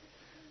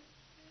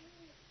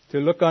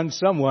look on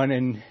someone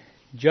and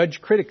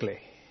judge critically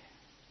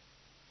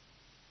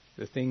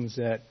the things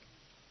that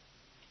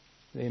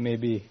they may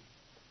be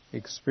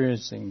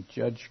experiencing,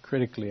 judge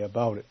critically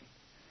about it.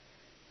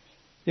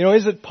 You know,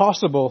 is it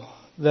possible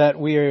that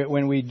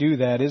when we do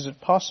that, is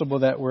it possible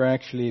that we're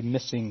actually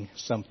missing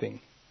something?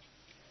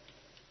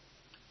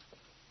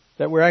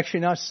 That we're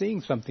actually not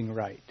seeing something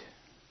right?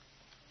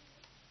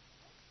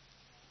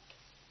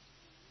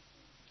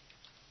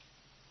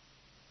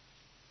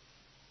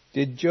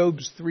 Did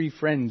Job's 3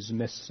 friends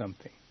miss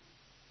something?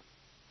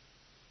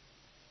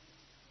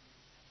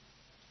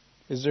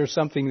 Is there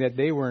something that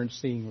they weren't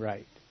seeing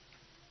right?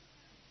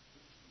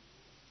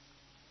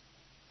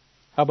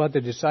 How about the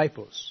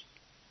disciples?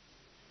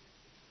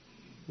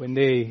 When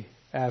they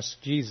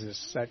asked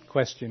Jesus that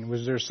question,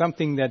 was there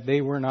something that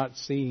they were not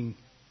seeing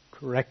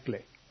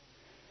correctly?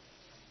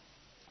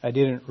 I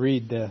didn't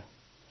read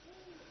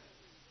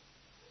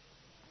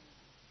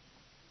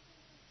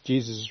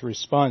Jesus'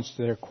 response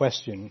to their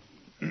question.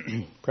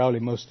 Probably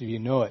most of you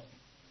know it.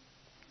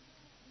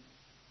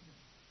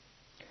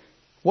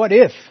 What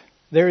if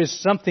there is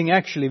something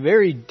actually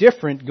very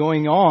different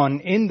going on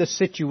in the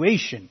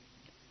situation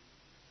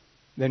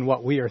than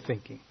what we are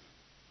thinking?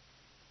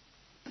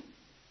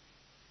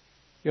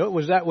 You know, it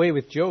was that way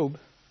with Job.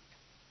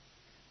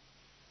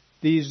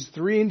 These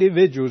 3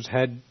 individuals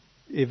had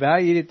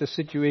evaluated the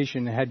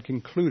situation and had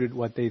concluded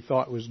what they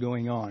thought was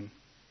going on.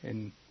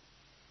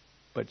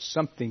 But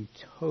something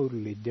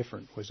totally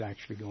different was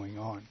actually going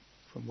on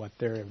from what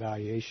their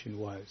evaluation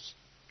was.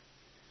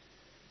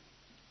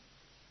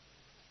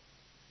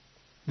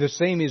 The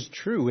same is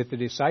true with the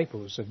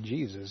disciples of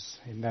Jesus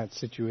in that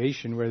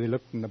situation where they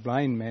looked in the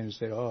blind man and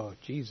said, "Oh,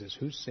 Jesus,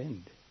 who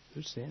sinned?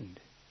 Who sinned?"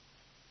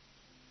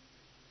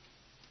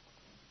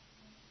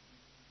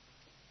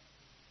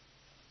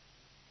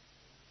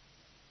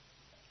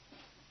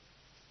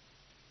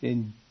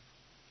 In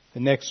the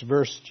next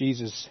verse,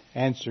 Jesus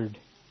answered,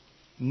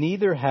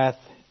 "Neither hath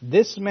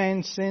this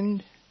man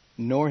sinned,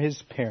 nor his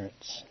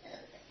parents,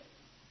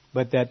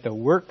 but that the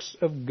works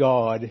of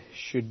God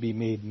should be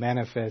made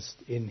manifest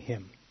in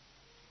him."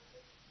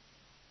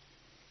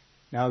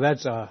 Now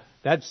that's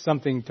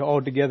something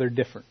altogether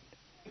different.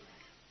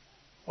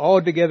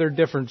 Altogether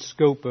different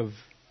scope of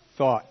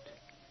thought.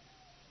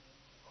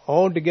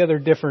 Altogether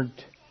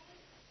different,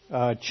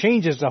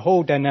 changes the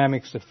whole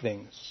dynamics of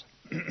things.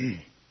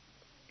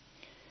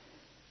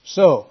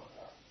 So,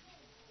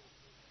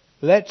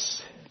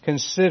 let's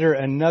consider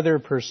another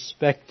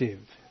perspective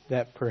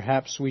that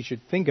perhaps we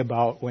should think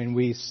about when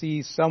we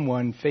see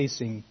someone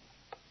facing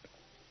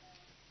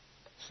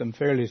some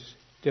fairly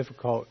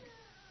difficult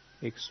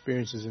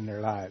experiences in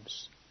their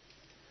lives.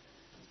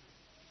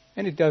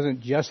 And it doesn't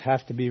just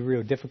have to be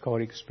real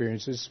difficult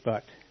experiences,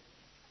 but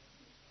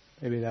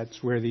maybe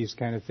that's where these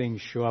kind of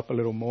things show up a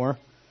little more.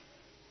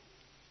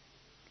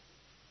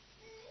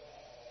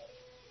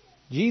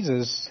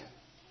 Jesus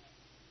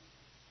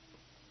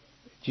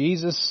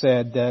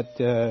said that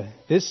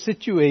this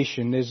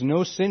situation, there's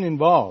no sin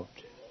involved,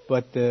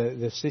 but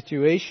the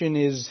situation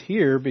is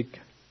here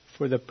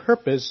for the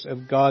purpose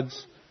of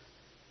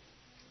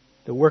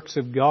the works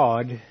of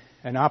God,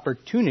 an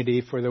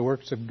opportunity for the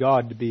works of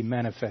God to be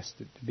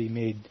manifested, to be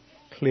made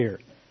clear.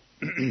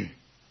 Do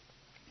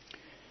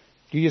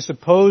you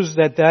suppose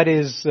that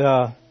is...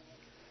 do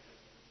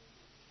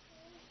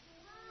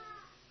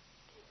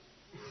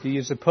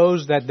you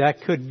suppose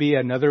that could be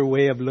another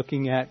way of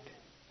looking at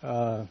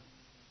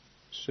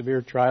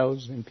severe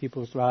trials in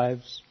people's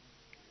lives?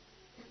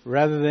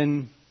 Rather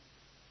than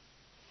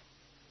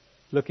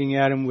looking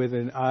at him with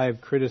an eye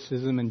of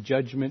criticism and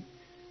judgment.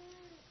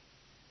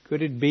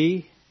 Could it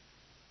be?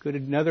 Could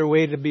another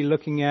way to be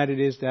looking at it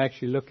is to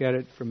actually look at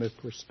it from a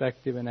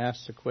perspective and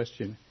ask the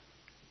question,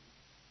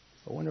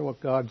 I wonder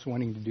what God's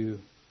wanting to do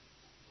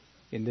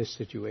in this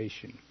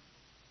situation.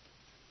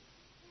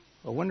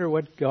 I wonder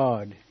what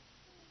God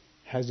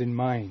has in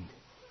mind.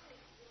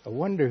 I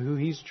wonder who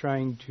He's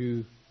trying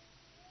to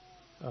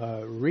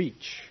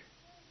reach.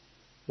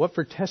 What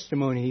for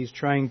testimony He's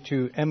trying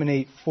to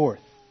emanate forth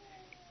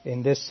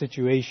in this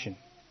situation.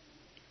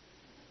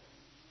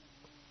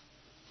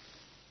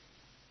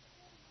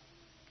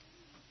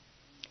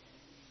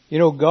 You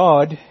know,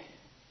 God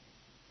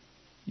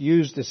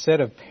used a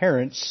set of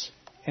parents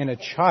and a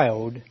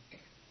child,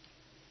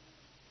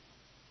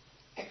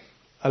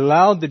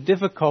 allowed the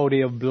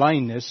difficulty of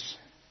blindness,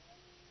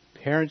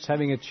 parents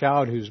having a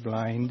child who's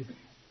blind,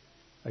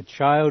 a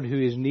child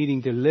who is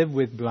needing to live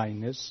with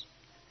blindness.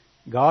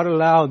 God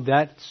allowed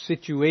that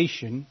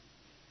situation,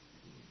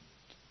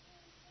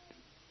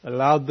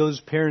 allowed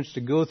those parents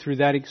to go through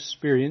that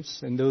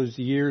experience and those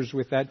years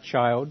with that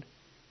child.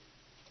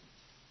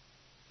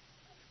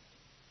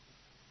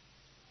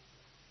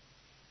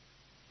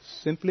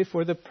 Simply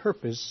for the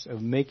purpose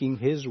of making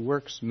His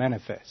works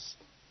manifest.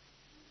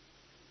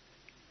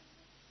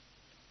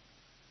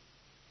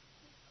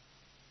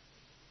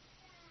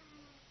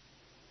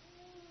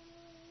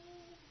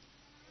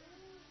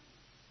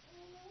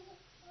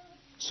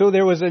 So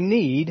there was a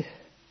need.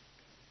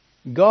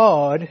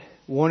 God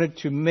wanted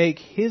to make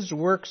His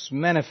works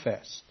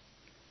manifest.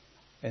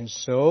 And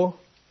so,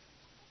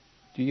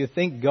 do you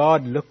think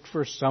God looked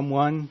for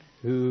someone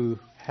who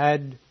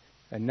had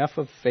enough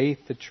of faith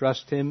to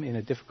trust Him in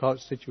a difficult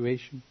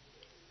situation?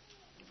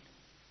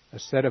 A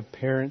set of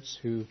parents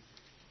who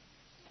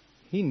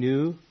He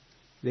knew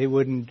they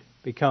wouldn't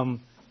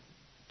become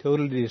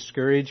totally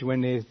discouraged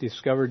when they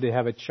discovered they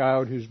have a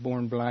child who's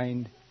born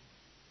blind.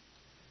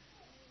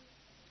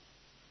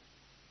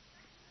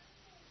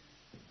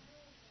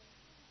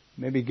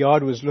 Maybe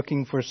God was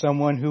looking for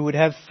someone who would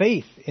have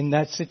faith in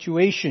that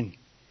situation,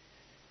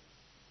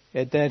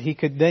 and that He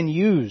could then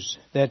use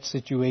that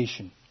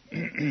situation.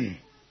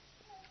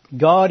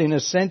 God, in a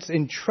sense,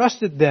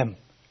 entrusted them,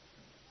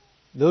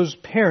 those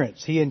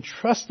parents, He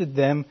entrusted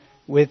them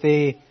with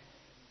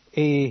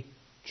a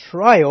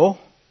trial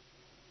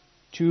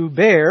to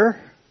bear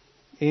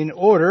in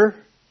order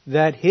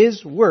that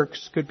His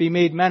works could be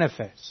made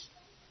manifest.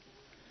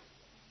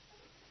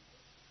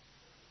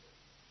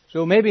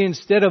 So maybe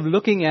instead of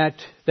looking at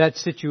that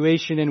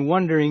situation and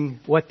wondering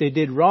what they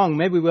did wrong,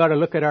 maybe we ought to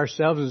look at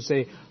ourselves and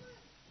say,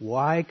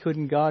 why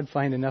couldn't God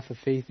find enough of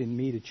faith in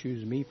me to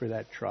choose me for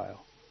that trial?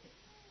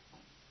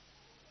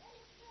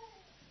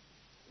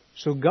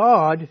 So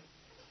God,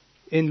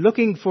 in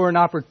looking for an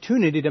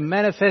opportunity to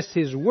manifest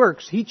His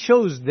works, He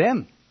chose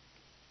them.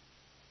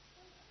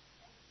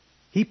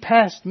 He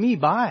passed me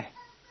by.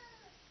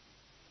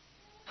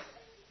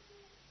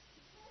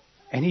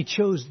 And He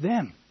chose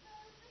them.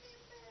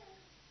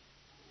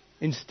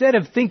 Instead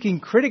of thinking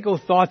critical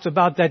thoughts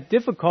about that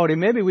difficulty,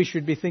 maybe we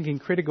should be thinking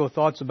critical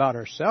thoughts about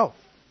ourselves.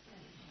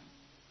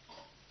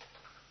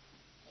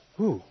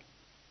 When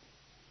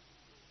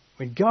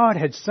God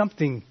had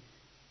something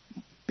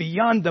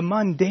beyond the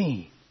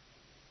mundane,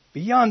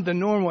 beyond the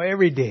normal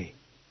everyday,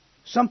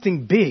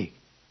 something big,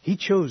 He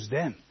chose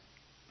them.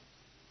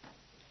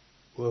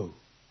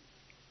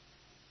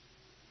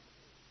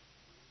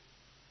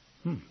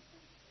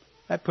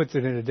 That puts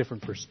it in a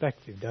different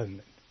perspective, doesn't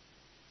it?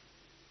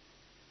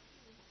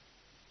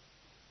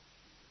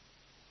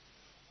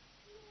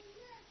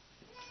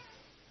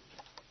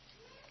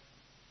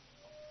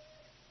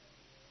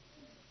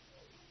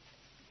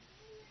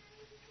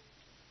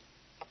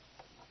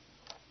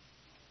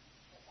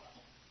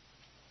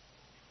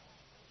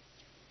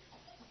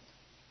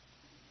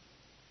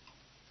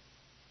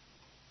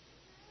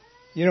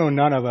 You know,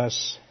 none of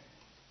us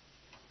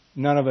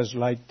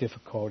like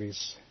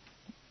difficulties,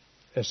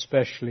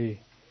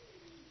 especially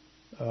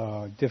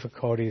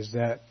difficulties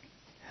that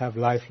have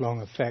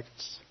lifelong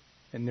effects,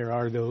 and there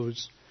are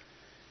those.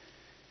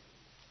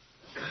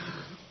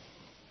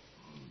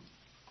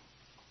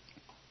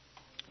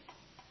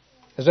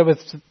 As I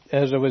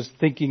was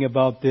thinking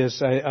about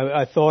this,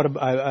 I thought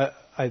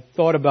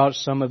about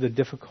some of the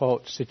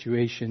difficult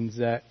situations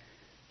that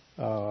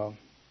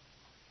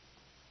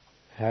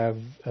have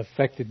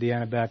affected the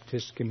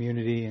Anabaptist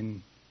community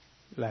in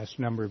the last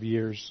number of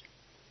years.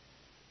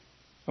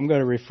 I'm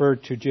going to refer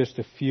to just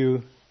a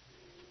few.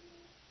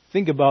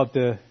 Think about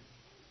the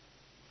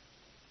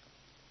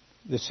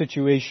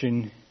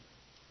situation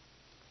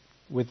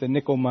with the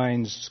Nickel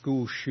Mines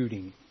school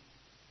shooting.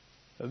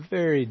 A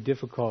very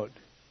difficult,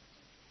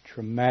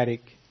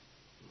 traumatic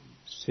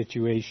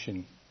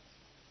situation.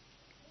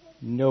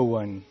 No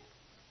one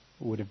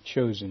would have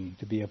chosen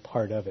to be a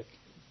part of it.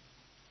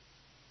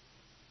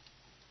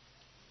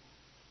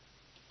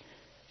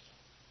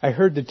 I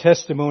heard the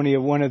testimony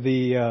of one of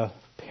the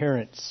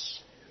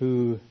parents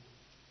who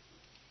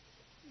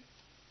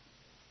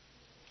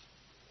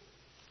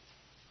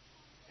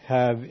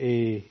have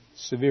a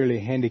severely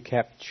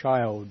handicapped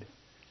child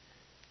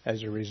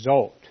as a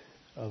result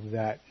of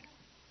that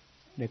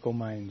Nickel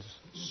Mines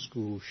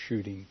school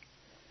shooting.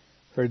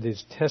 Heard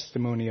this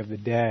testimony of the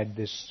dad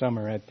this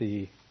summer at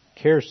the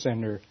Care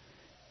Center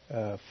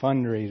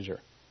fundraiser.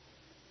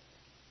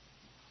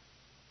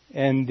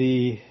 And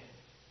the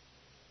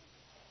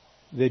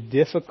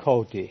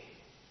difficulty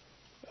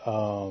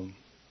of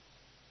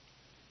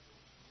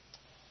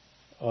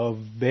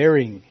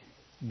bearing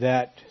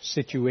that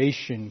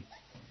situation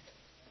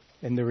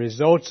and the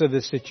results of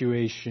the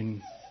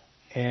situation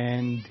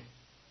and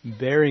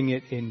bearing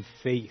it in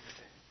faith.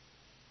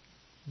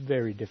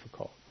 Very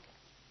difficult.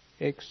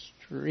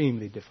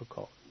 Extremely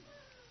difficult.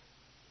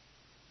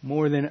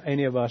 More than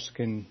any of us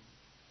can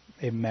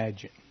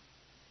imagine.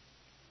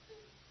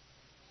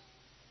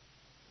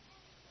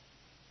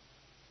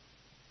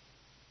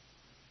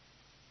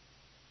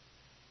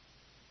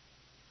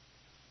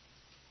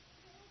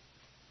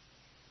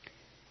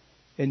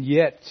 And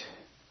yet,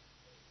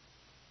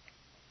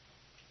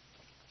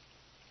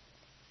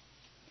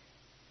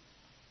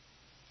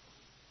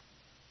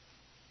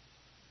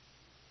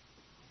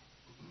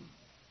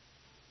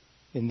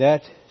 in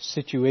that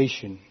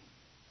situation,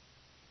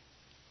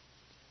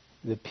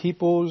 the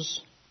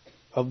peoples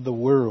of the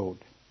world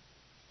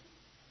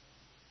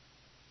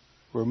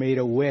were made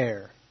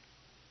aware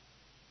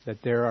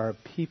that there are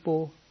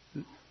people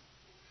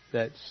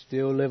that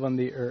still live on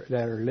the earth,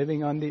 that are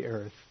living on the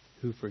earth,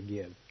 who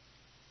forgive.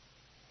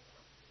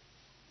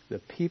 The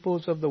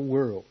peoples of the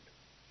world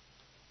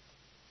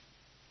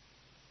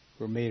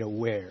were made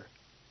aware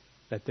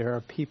that there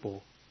are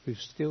people who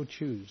still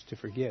choose to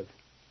forgive.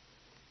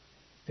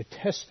 The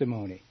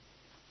testimony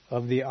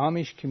of the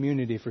Amish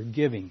community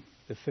forgiving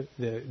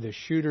the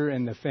shooter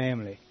and the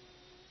family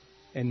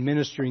and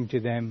ministering to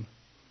them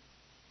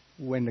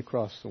went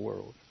across the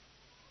world.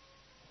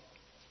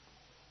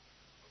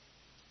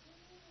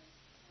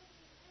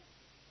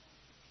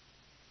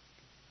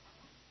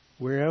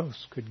 Where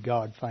else could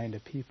God find a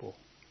people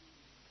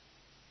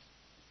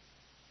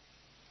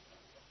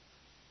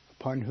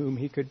upon whom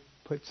He could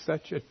put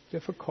such a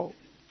difficult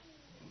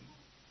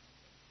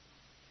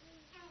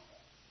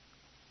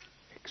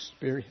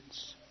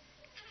experience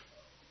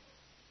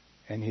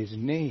and His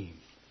name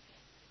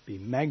be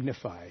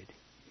magnified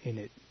in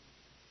it?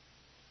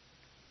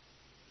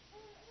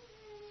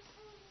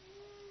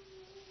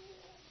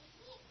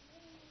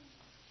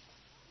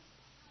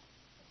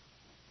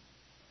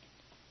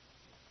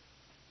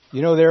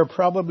 You know, there are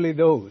probably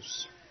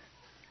those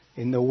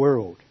in the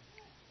world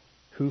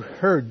who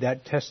heard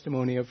that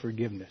testimony of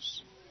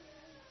forgiveness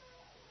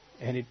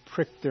and it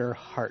pricked their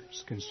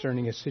hearts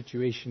concerning a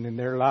situation in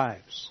their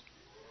lives.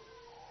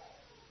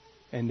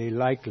 And they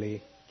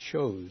likely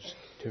chose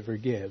to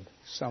forgive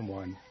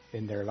someone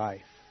in their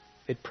life.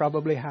 It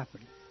probably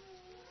happened.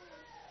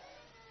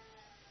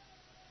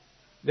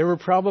 There were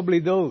probably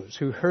those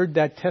who heard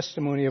that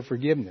testimony of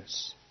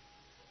forgiveness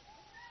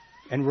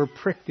and were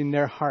pricked in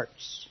their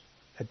hearts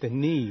at the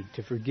need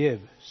to forgive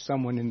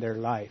someone in their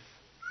life,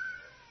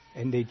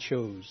 and they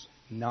chose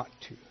not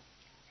to.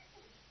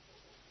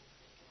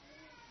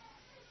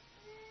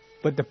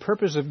 But the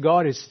purpose of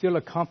God is still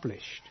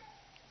accomplished.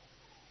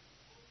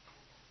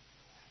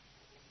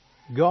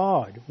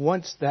 God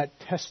wants that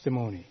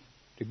testimony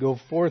to go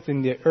forth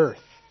in the earth.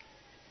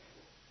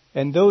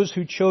 And those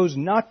who chose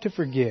not to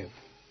forgive,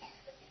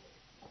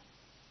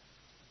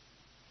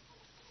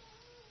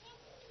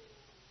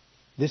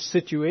 this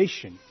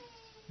situation,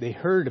 they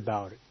heard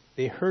about it.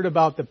 They heard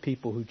about the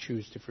people who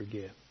choose to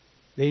forgive.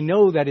 They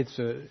know that it's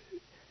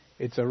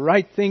a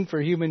right thing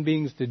for human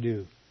beings to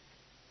do.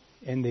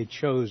 And they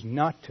chose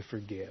not to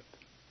forgive.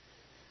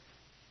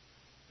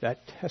 That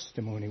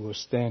testimony will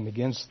stand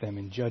against them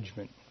in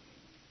judgment.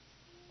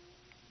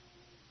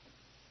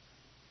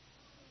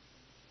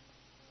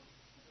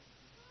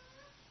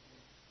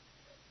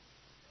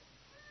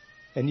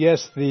 And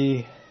yes,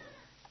 the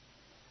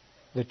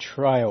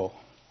trial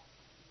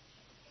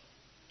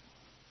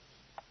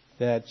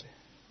that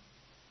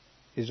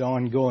is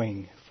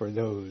ongoing for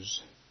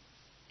those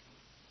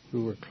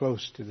who were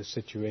close to the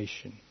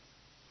situation.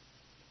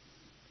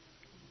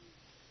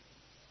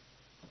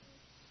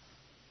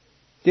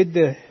 Did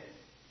the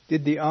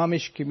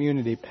Amish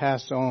community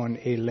pass on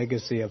a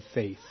legacy of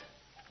faith?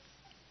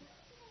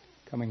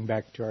 Coming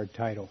back to our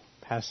title,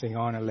 passing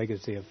on a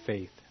legacy of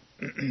faith.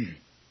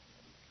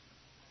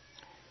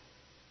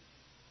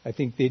 I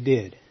think they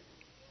did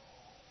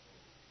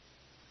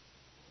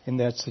in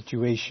that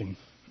situation.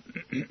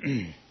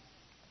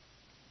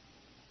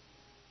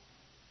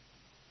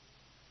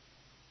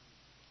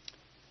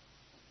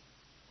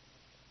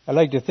 I'd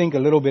like to think a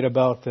little bit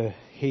about the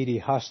Haiti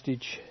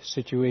hostage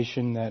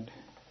situation that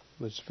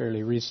was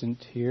fairly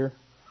recent here.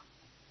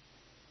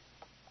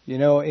 You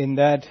know, in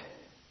that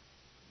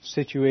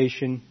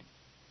situation,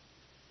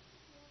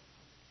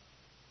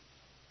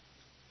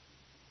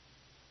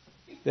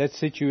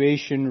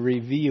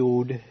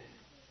 revealed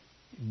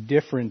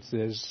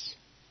differences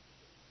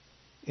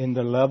in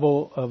the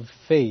level of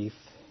faith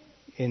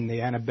in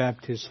the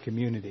Anabaptist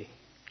community.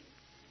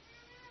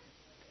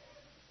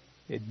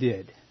 It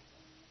did,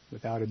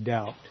 without a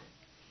doubt.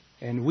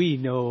 And we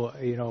know,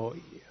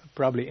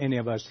 probably any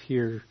of us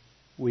here,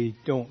 we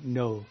don't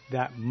know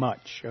that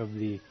much of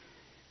the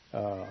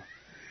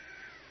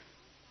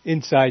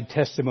inside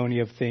testimony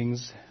of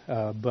things,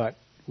 but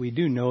we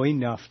do know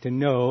enough to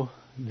know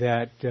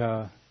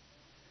that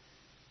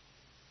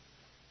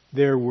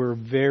there were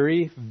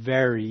very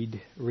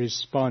varied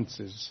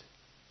responses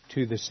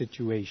to the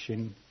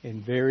situation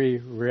and very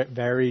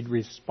varied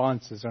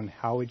responses on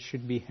how it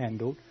should be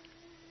handled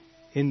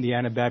in the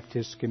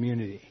Anabaptist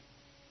community.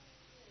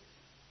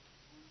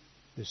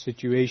 The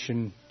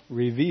situation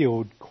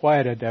revealed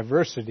quite a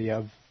diversity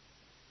of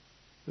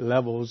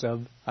levels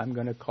of, I'm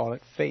going to call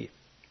it, faith.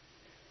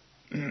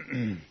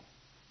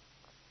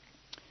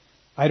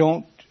 I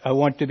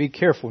want to be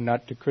careful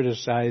not to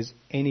criticize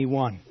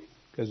anyone,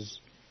 because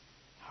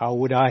how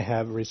would I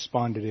have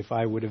responded if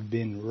I would have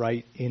been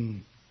right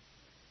in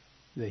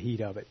the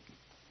heat of it,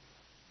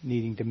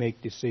 needing to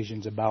make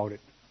decisions about it?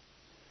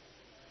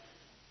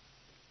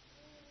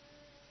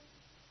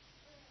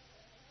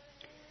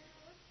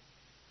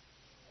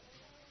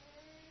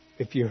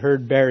 If you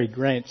heard Barry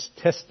Grant's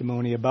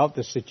testimony about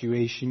the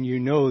situation, you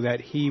know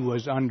that he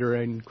was under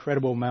an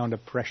incredible amount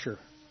of pressure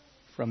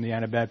from the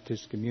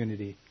Anabaptist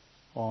community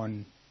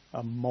on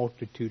a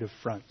multitude of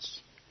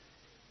fronts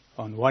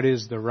on what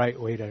is the right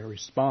way to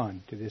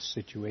respond to this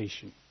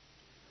situation.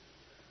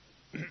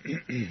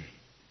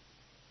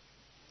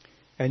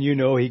 And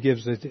he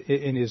gives it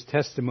in his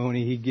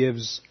testimony, he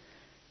gives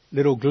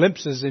little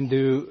glimpses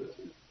into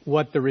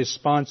what the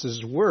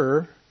responses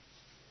were.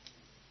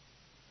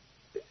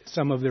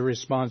 Some of the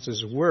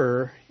responses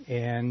were,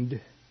 and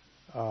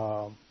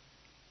the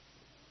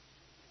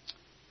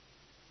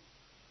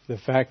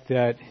fact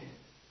that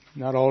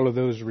not all of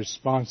those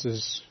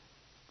responses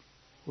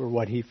were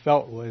what he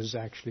felt was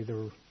actually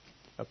the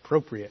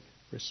appropriate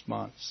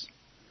response.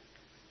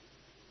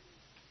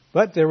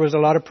 But there was a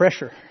lot of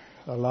pressure.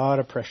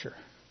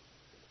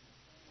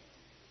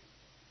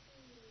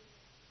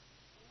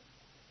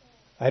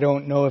 I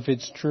don't know if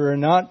it's true or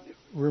not.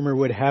 Rumor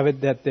would have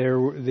it that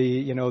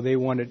they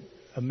wanted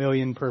 $1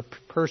 million per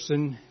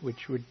person,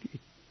 which would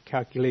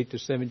calculate to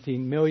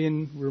 17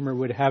 million. Rumor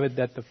would have it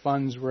that the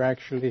funds were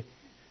actually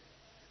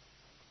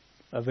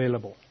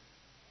available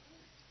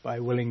by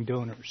willing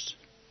donors.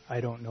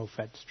 I don't know if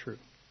that's true.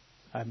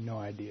 I have no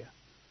idea.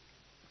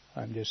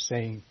 I'm just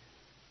saying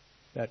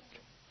that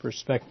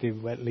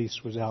perspective at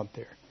least was out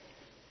there.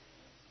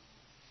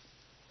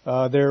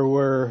 There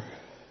were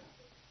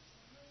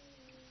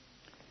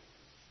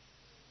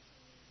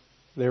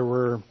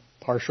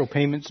partial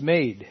payments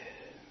made.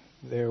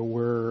 There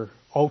were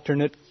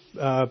alternative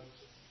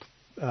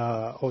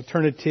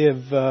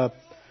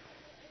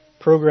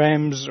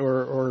programs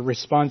or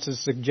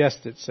responses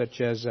suggested, such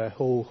as a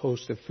whole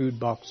host of food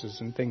boxes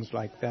and things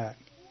like that.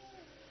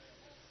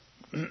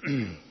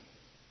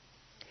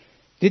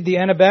 Did the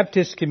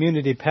Anabaptist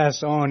community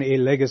pass on a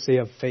legacy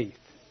of faith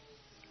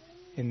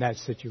in that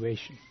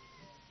situation?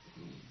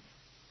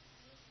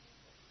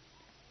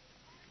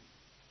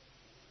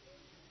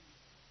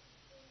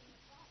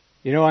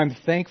 I'm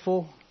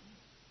thankful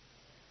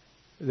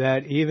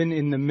that even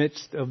in the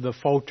midst of the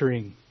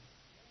faltering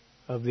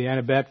of the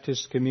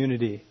Anabaptist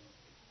community,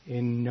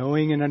 in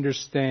knowing and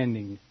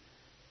understanding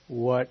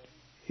what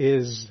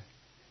is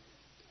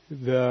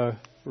the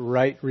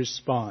right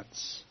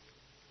response,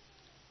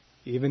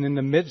 even in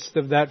the midst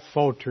of that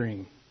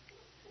faltering,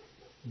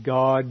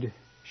 God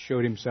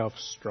showed Himself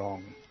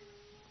strong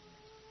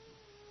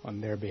on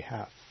their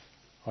behalf,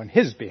 on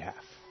His behalf,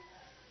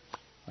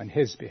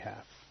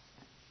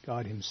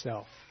 God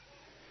Himself.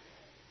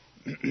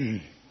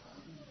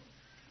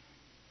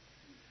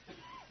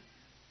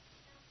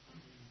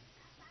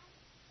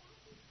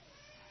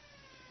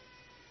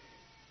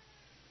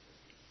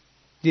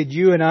 Did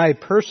you and I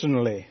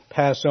personally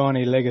pass on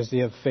a legacy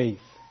of faith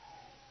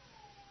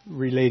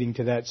relating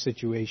to that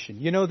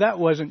situation? That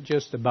wasn't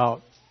just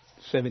about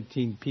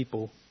 17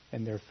 people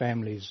and their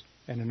families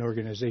and an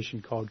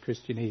organization called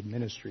Christian Aid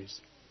Ministries.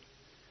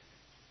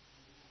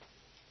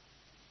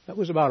 That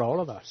was about all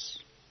of us.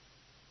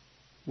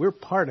 We're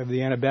part of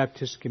the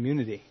Anabaptist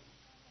community.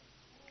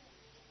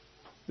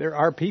 They're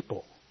our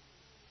people.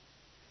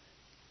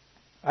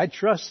 I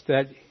trust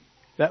that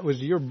that was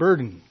your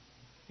burden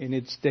in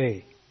its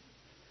day,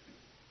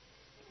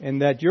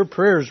 and that your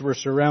prayers were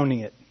surrounding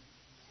it,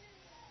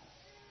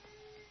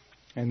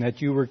 and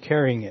that you were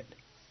carrying it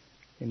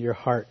in your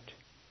heart,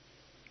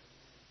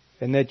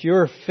 and that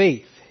your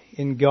faith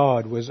in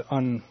God was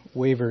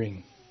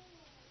unwavering.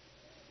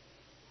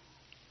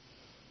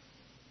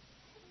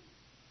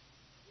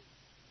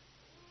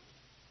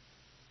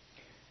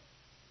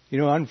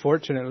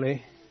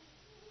 Unfortunately,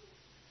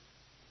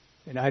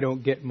 and I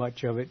don't get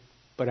much of it,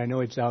 but I know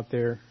it's out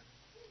there,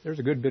 there's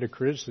a good bit of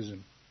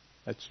criticism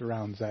that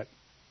surrounds that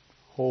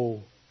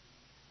whole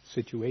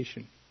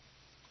situation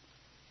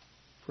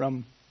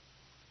from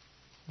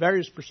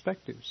various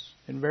perspectives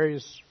and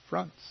various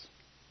fronts.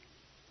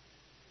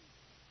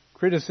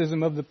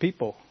 Criticism of the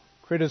people,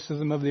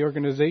 criticism of the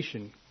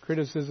organization,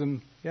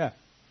 criticism, a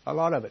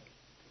lot of it.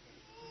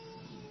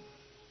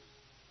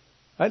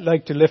 I'd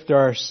like to lift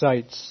our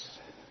sights.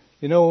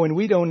 You know, when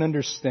we don't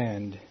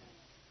understand,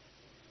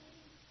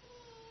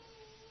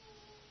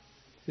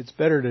 it's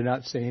better to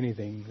not say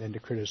anything than to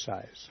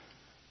criticize.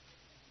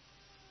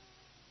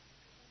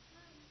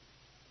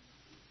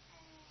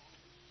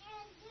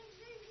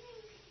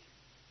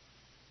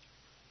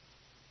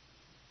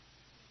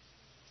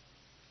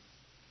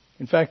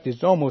 In fact,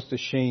 it's almost a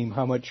shame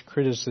how much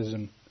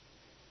criticism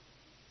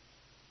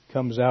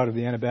comes out of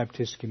the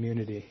Anabaptist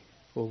community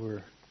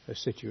over a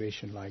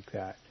situation like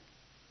that.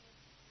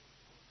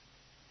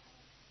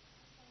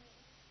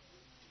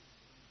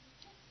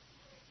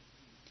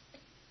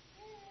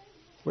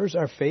 Where's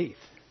our faith?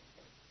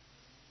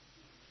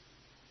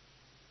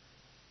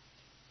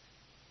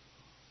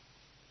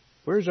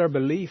 Where's our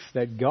belief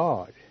that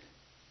God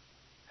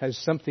has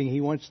something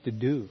He wants to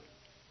do?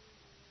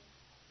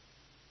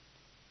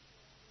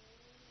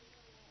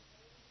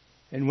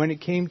 And when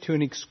it came to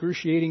an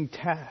excruciating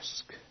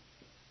task,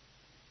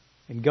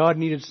 and God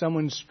needed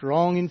someone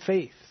strong in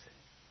faith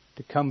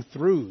to come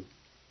through,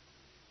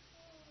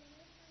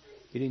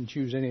 He didn't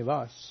choose any of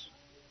us.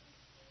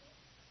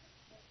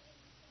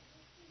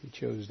 He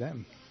chose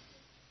them.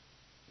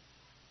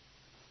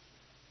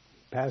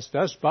 He passed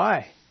us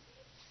by.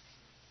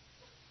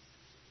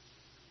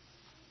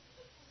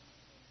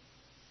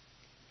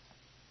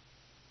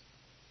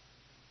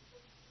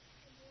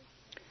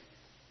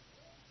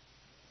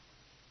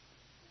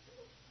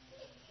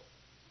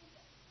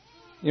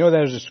 You know,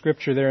 there's a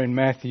scripture there in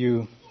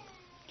Matthew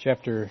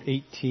chapter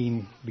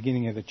 18,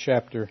 beginning of the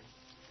chapter.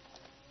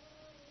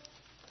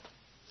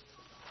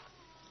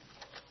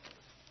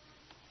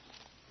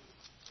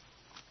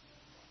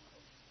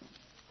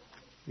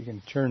 You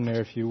can turn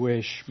there if you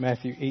wish.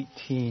 Matthew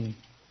 18.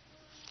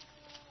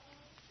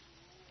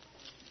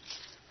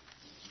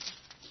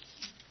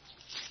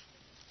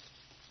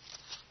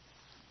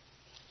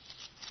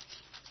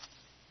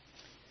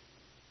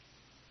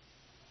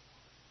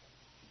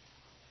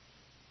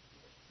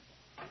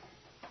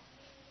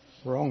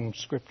 Wrong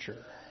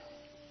scripture.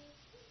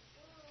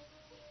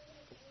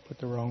 Put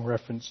the wrong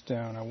reference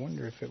down. I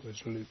wonder if it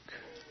was Luke.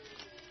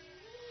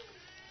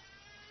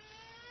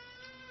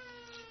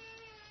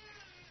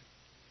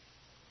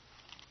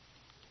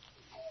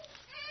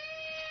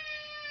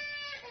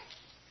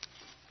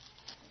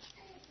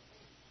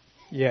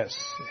 Yes,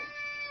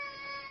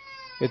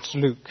 it's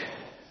Luke.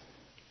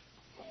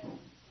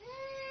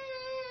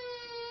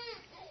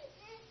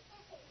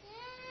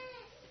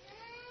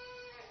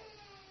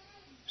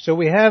 So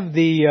we have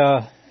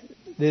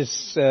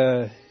this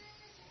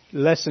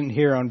lesson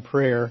here on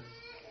prayer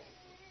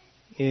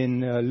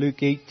in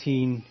Luke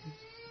 18,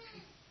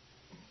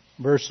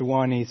 verse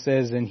 1. He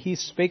says, "And he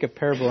spake a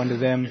parable unto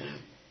them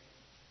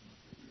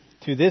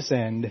to this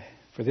end,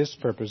 for this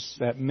purpose,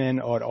 that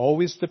men ought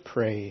always to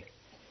pray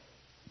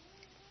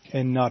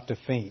and not to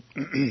faint."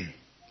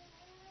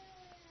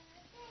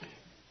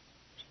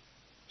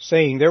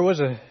 Saying, there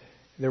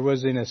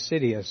was in a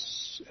city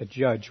a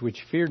judge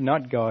which feared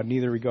not God,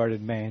 neither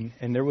regarded man.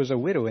 And there was a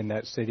widow in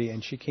that city,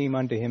 and she came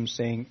unto him,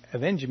 saying,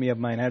 Avenge me of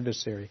mine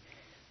adversary.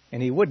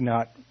 And he would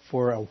not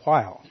for a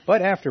while.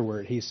 But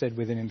afterward he said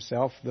within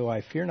himself, Though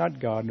I fear not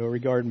God, nor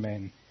regard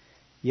man,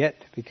 yet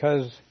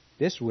because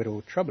this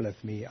widow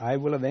troubleth me, I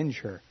will avenge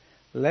her,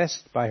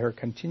 lest by her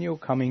continual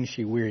coming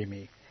she weary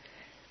me.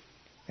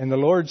 And the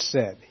Lord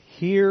said,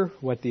 Hear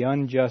what the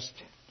unjust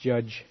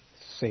judge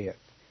saith.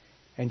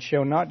 And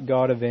shall not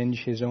God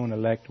avenge his own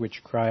elect,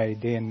 which cry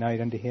day and night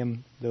unto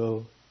him,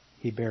 though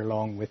he bear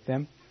long with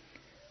them?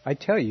 I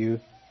tell you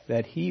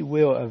that he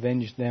will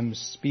avenge them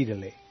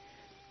speedily.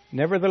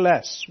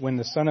 Nevertheless, when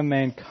the Son of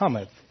Man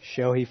cometh,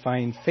 shall he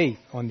find faith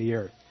on the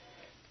earth?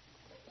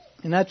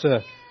 And that's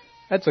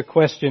a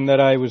question that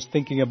I was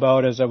thinking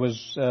about as I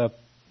was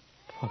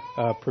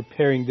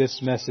preparing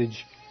this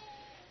message.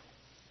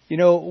 You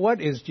know,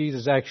 what is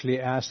Jesus actually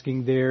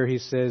asking there? He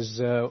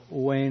says,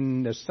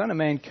 when the Son of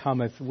Man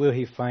cometh, will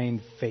he find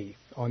faith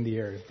on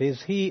the earth?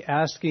 Is he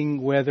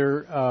asking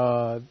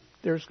whether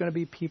there's going to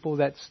be people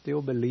that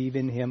still believe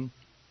in him?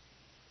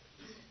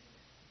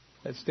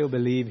 That still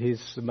believe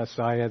he's the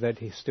Messiah, that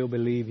he still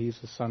believe he's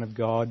the Son of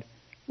God?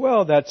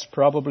 Well, that's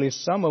probably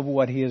some of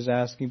what he is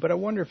asking, but I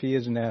wonder if he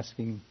isn't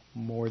asking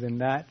more than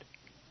that.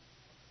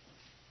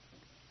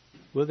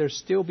 Will there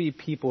still be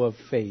people of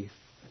faith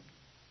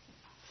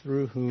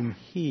through who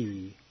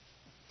he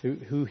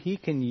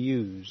can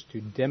use to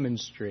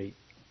demonstrate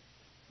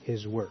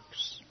his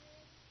works?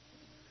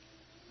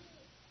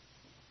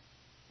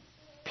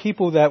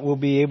 People that will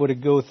be able to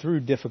go through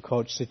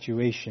difficult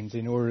situations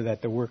in order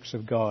that the works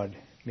of God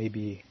may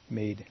be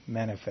made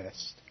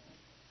manifest.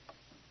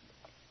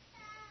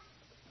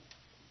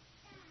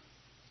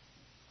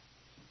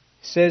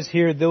 It says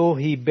here, though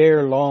he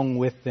bear long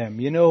with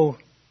them. You know,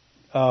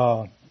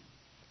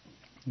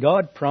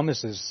 God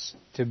promises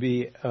to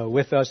be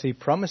with us. He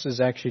promises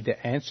actually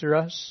to answer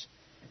us.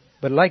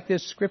 But like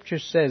this scripture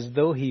says,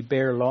 though he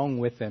bear long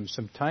with them,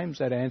 sometimes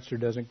that answer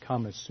doesn't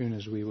come as soon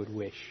as we would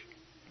wish.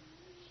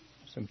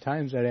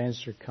 Sometimes that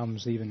answer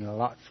comes even a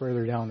lot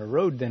further down the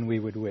road than we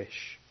would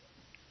wish.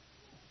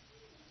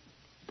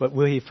 But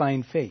will he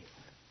find faith?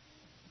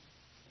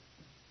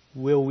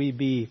 Will we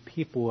be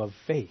people of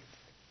faith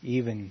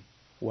even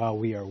while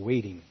we are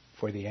waiting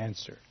for the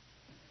answer?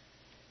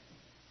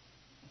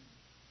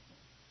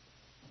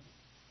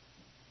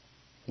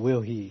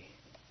 Will he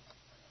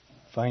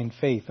find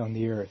faith on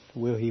the earth?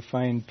 Will he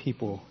find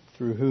people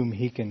through whom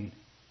he can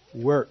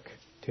work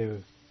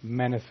to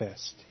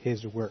manifest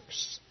his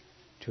works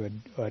to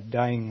a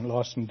dying,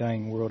 lost and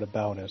dying world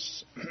about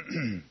us?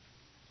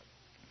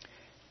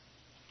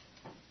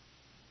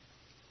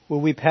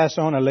 Will we pass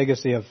on a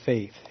legacy of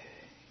faith?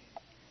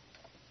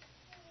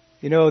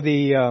 You know,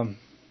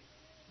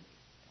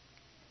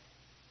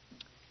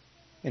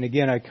 and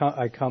again,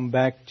 I come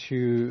back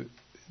to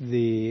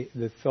the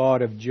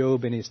thought of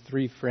Job and his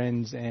three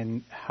friends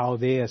and how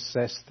they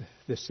assessed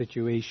the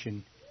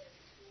situation.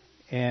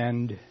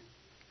 And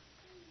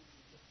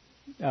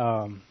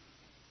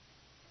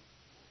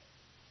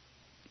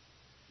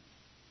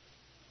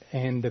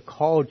the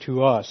call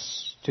to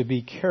us to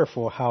be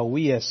careful how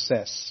we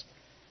assess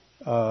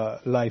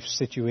life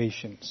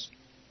situations.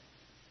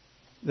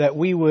 That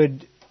we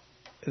would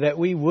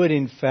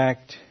in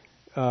fact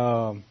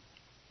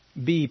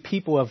be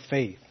people of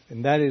faith,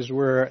 and that is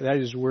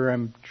where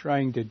I'm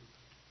trying to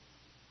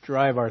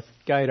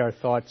guide our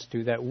thoughts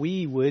to. That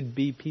we would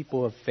be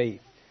people of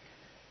faith.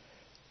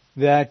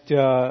 That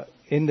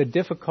in the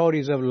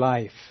difficulties of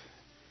life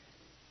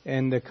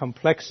and the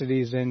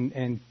complexities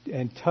and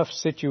tough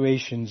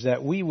situations,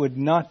 that we would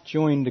not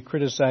join the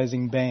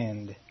criticizing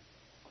band.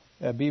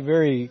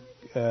 There's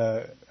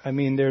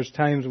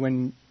times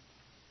when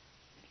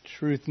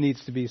truth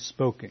needs to be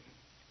spoken.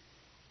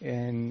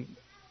 And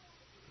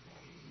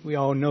we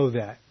all know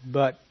that.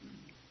 But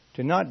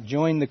to not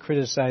join the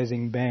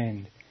criticizing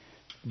band,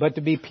 but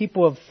to be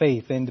people of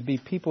faith, and to be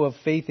people of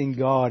faith in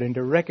God, and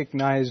to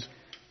recognize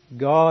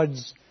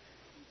God's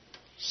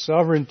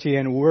sovereignty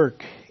and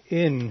work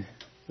in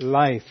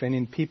life and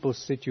in people's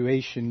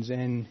situations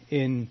and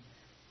in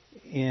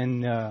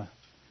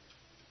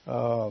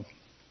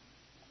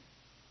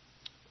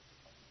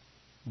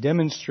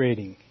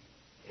demonstrating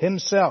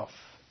Himself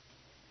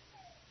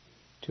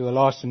to a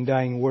lost and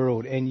dying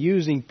world, and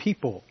using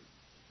people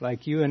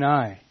like you and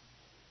I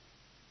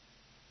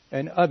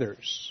and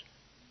others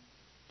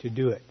to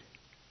do it.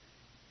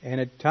 And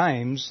at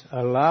times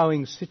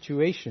allowing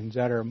situations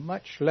that are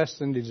much less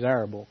than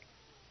desirable,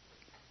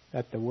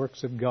 that the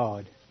works of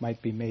God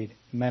might be made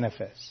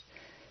manifest.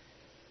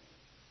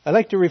 I'd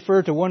like to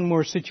refer to one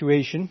more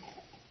situation.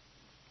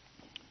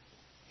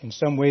 In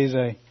some ways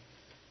I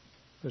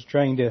was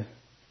trying to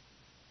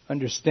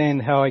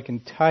understand how I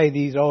can tie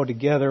these all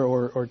together,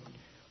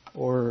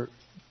 or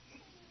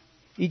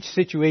each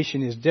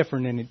situation is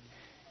different,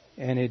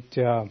 and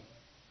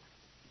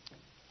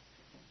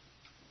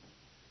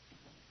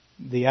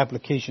the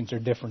applications are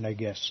different, I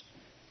guess.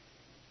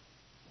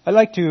 I'd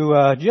like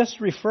to just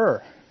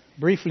refer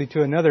briefly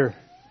to another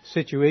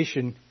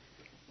situation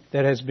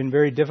that has been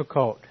very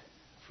difficult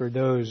for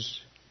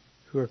those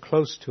who are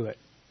close to it.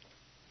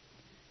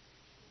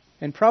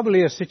 And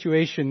probably a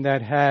situation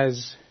that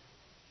has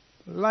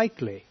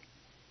likely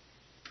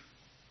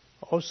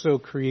also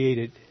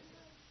created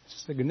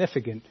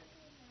significant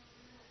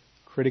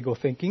critical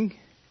thinking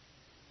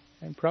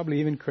and probably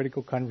even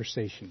critical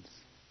conversations.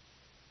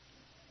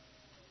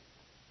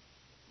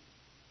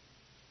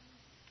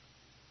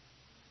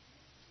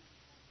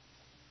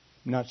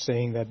 I'm not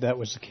saying that that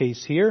was the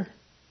case here,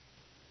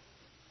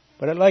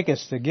 but I'd like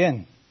us to,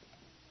 again,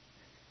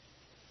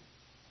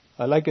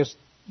 like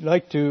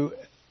to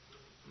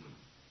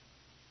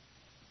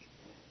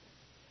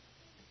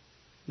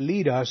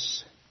lead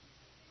us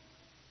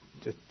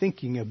to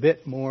thinking a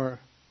bit more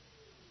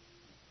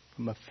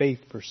from a faith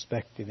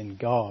perspective in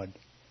God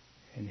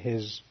and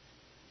His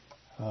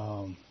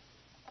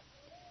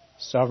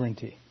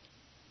sovereignty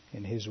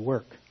and His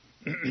work.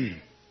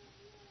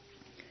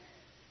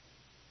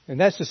 And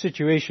that's the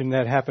situation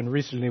that happened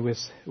recently with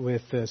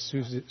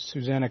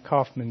Susanna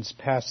Kaufman's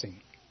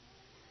passing.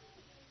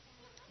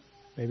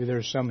 Maybe there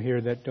are some here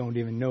that don't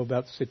even know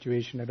about the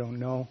situation. I don't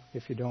know.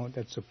 If you don't,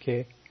 that's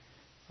okay.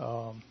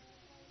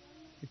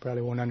 You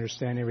probably won't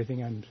understand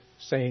everything I'm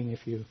saying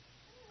if you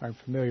aren't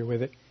familiar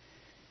with it.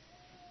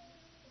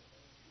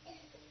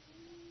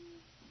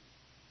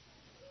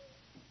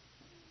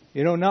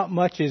 You know, not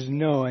much is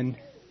known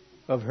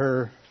of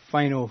her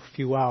final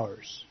few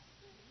hours.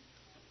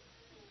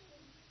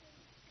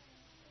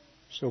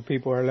 So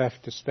people are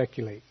left to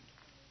speculate.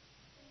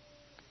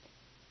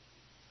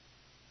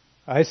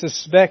 I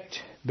suspect,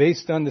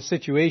 based on the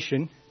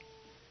situation,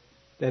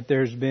 that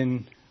there's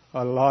been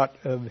a lot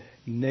of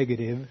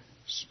negative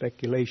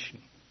speculation.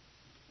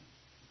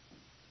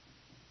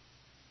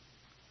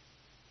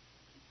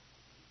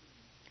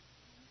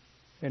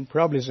 And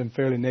probably some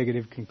fairly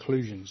negative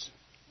conclusions.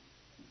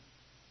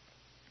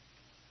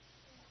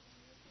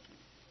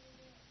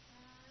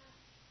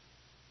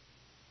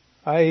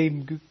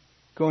 I'm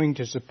going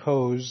to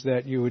suppose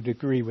that you would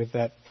agree with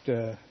that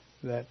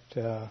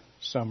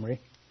summary.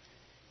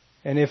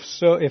 And if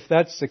so, if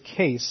that's the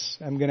case,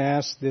 I'm going to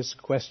ask this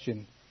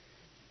question.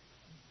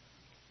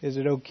 is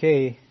it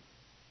okay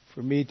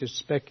for me to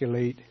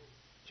speculate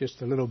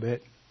just a little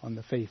bit on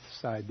the faith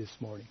side this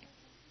morning?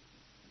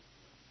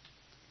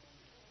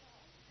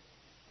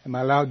 Am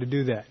I allowed to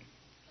do that?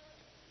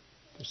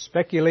 To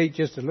speculate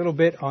just a little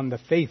bit on the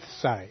faith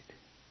side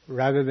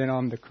rather than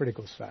on the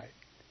critical side,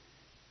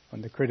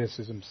 on the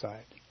criticism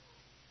side.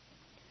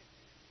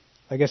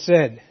 Like I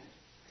said,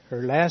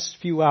 her last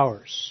few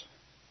hours,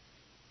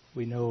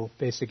 we know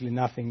basically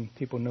nothing.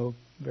 People know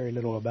very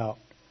little about.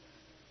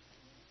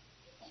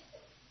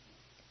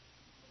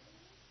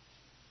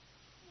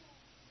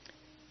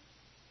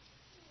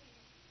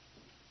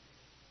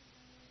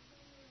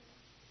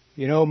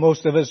 You know,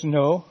 most of us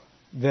know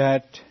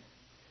that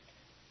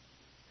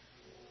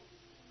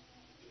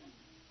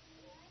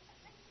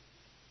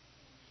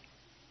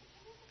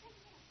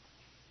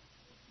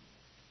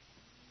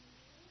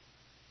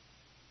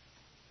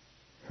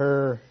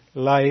her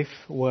life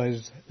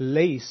was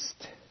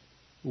laced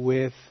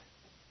with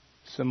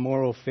some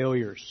moral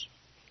failures.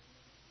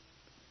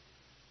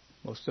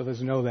 Most of us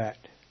know that.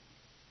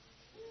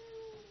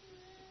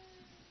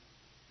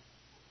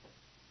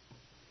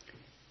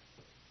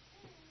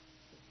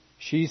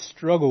 She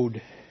struggled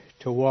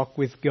to walk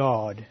with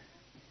God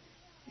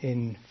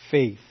in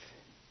faith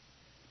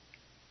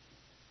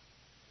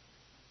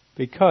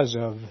because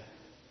of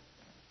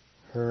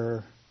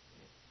her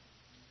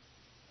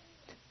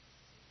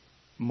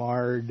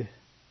marred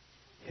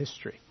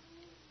history.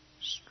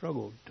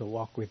 Struggled to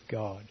walk with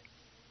God.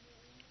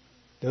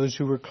 Those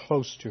who were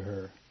close to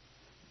her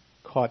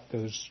caught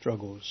those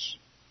struggles.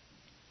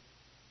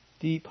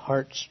 Deep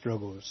heart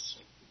struggles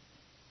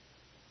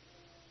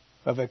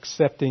of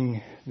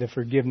accepting the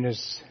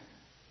forgiveness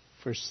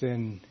for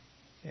sin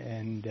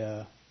and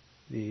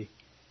the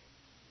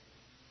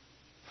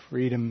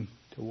freedom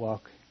to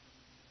walk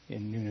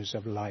in newness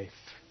of life.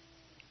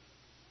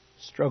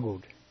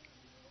 Struggled.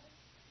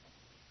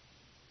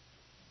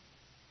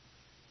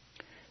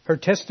 Her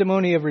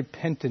testimony of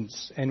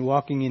repentance and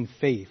walking in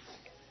faith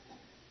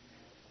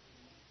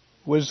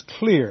was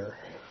clear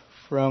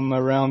from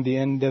around the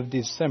end of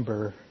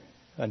December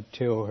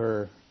until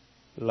her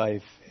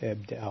life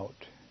ebbed out,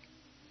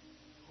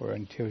 or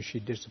until she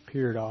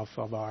disappeared off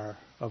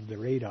of the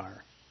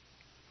radar.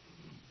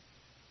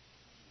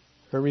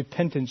 Her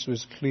repentance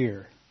was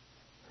clear.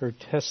 Her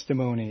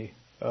testimony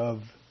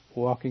of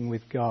walking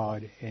with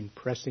God and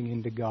pressing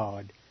into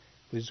God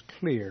was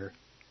clear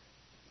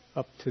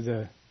up to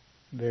the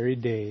very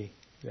day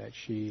that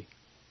she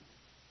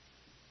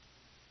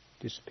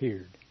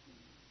disappeared.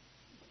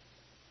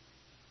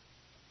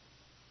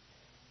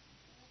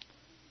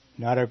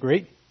 Not a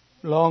great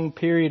long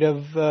period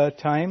of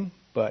time,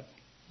 but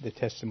the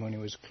testimony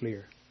was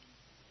clear.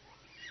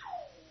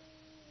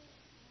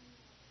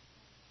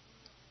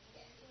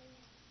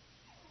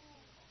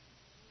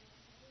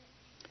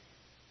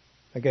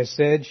 Like I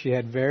said, she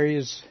had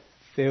various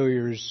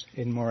failures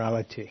in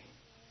morality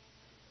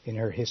in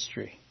her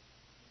history.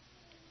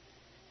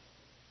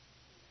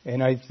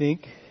 And I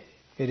think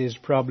it is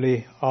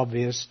probably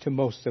obvious to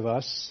most of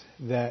us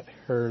that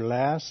her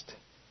last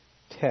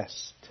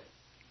test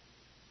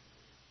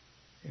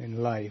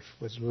in life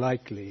was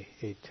likely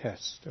a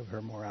test of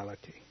her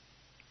morality.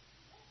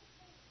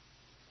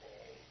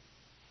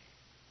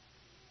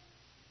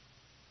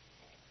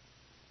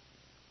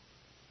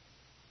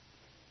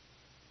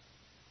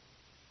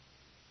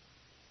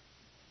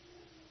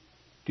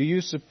 Do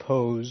you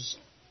suppose,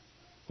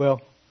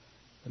 well,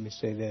 let me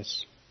say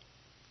this.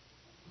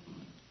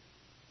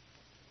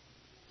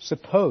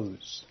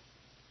 Suppose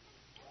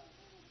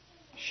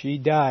she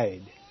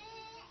died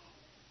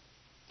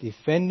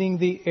defending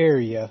the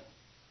area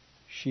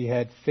she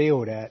had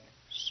failed at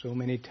so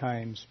many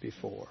times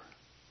before.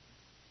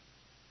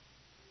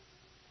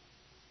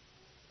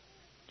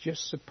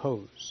 Just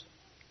suppose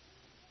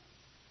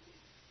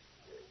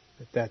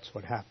that that's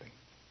what happened.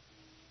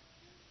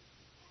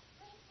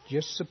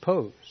 Just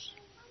suppose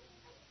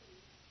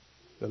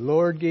the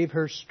Lord gave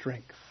her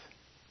strength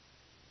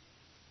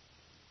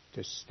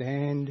to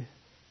stand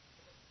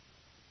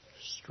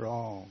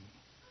strong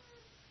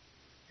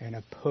and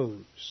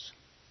oppose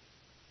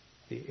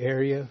the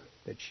area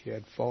that she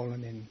had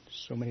fallen in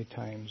so many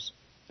times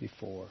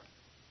before.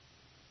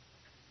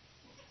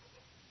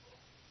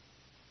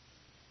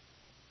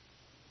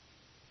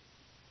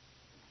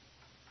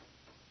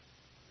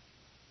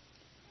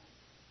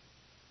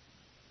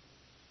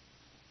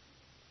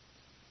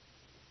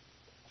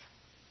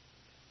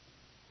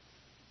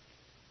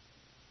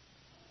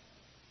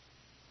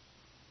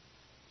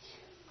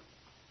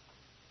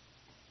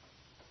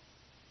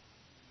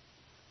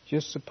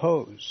 Just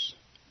suppose.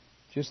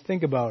 Just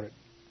think about it.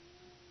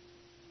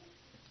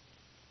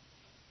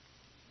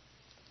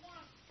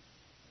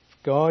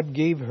 If God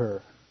gave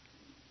her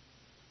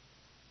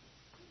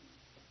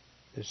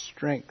the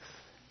strength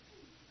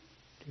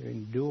to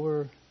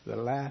endure the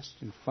last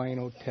and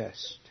final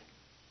test,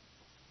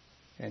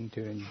 and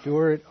to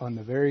endure it on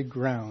the very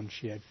ground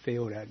she had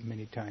failed at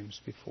many times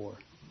before.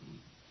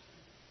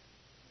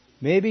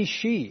 Maybe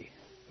she,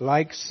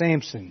 like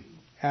Samson,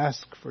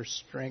 asked for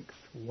strength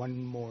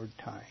one more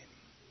time.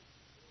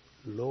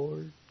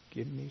 Lord,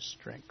 give me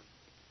strength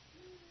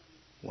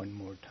one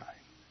more time.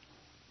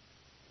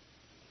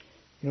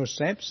 You know,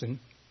 Samson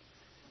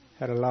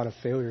had a lot of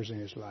failures in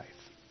his life.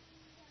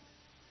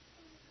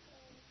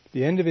 At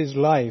the end of his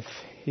life,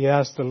 he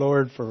asked the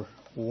Lord for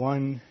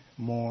one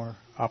more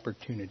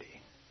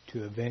opportunity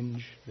to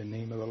avenge the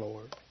name of the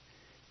Lord.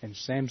 And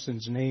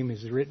Samson's name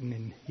is written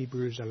in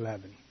Hebrews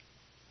 11.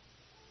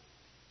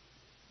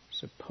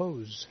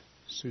 Suppose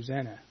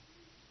Susanna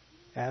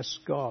asks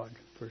God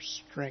for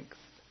strength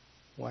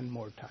one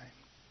more time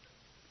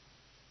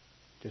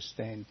to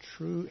stand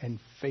true and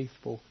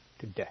faithful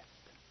to death.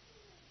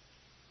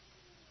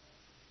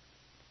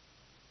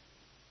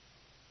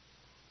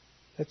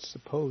 Let's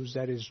suppose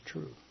that is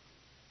true.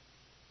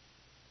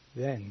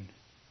 Then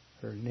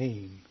her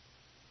name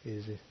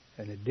is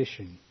an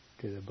addition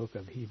to the book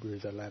of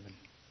Hebrews 11.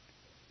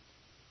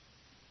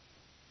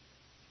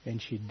 And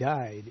she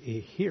died a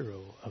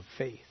hero of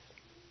faith.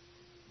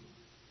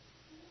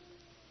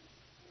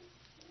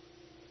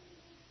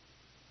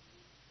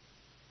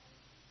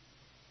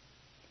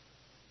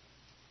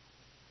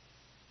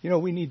 You know,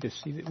 we need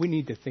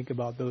to think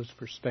about those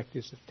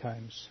perspectives at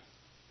times.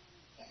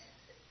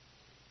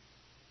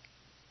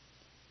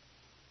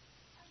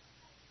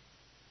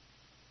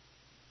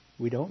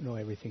 We don't know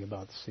everything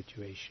about the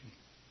situation.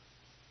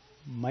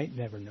 Might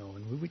never know,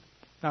 and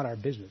not our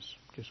business.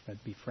 Just going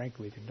to be frank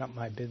with you, not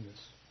my business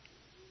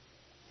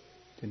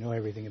to know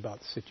everything about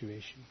the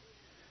situation.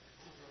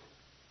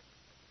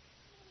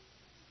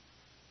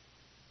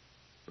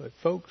 But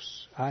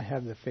folks, I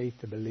have the faith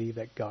to believe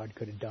that God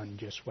could have done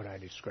just what I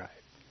described.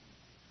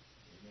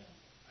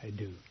 I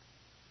do.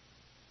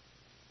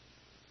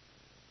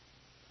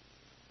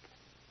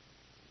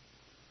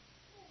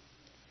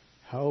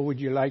 How would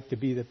you like to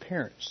be the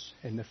parents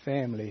and the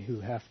family who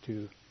have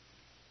to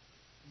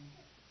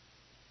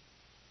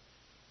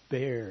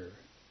bear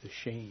the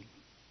shame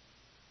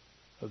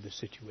of the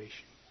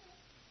situation?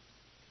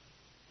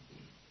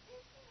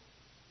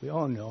 We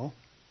all know.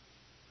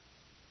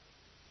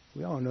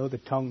 We all know the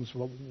tongues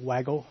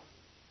waggle,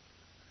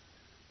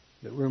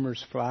 the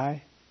rumors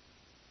fly.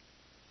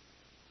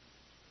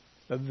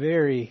 A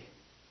very,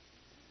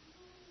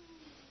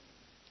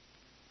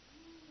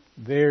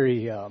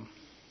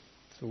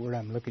 what's the word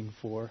I'm looking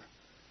for?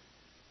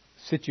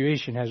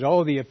 Situation has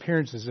all the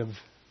appearances of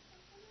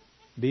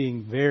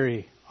being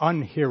very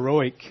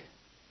unheroic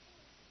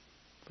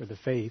for the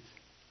faith.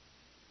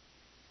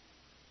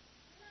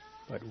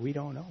 But we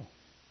don't know.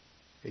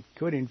 It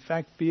could, in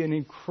fact, be an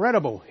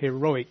incredible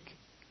heroic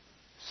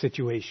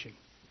situation.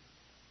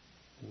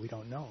 We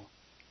don't know.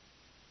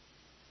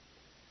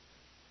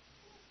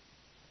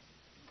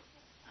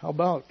 How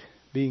about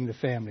being the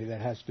family that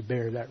has to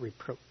bear that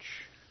reproach?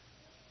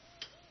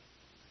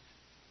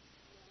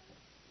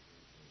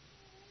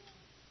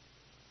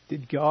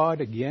 Did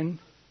God, again,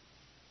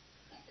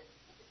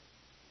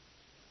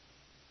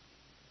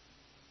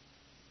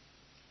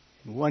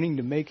 in wanting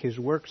to make His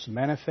works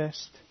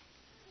manifest,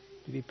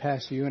 did He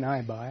pass you and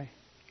I by?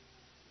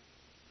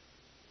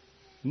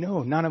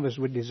 No, none of us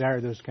would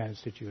desire those kind of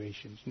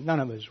situations.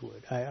 None of us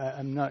would.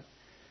 I'm not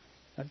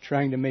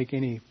trying to make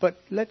any, but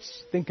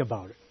let's think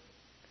about it.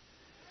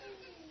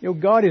 You know,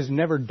 God is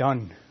never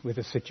done with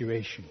a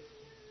situation.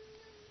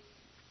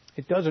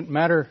 It doesn't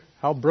matter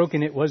how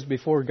broken it was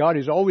before. God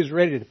is always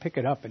ready to pick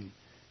it up and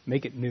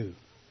make it new,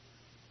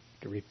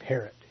 to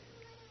repair it.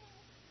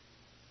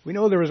 We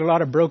know there was a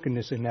lot of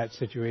brokenness in that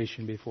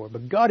situation before,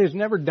 but God is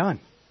never done.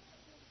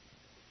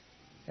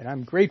 And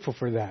I'm grateful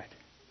for that.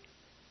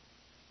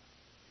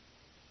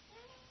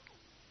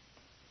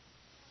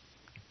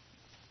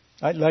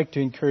 I'd like to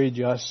encourage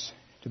us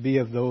to be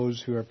of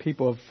those who are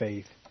people of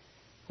faith.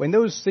 When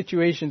those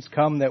situations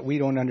come that we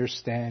don't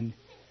understand,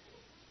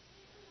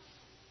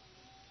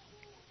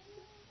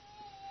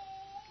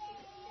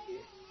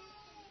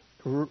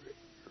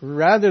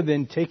 rather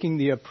than taking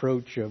the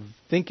approach of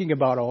thinking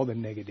about all the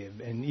negative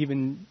and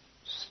even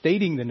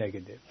stating the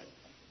negative,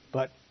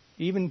 but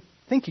even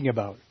thinking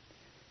about it,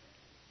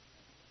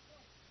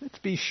 let's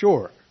be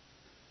sure.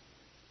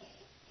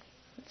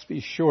 Let's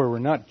be sure we're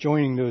not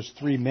joining those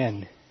three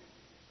men,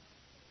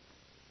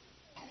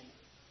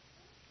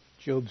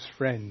 Job's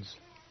friends,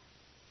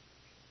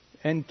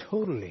 and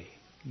totally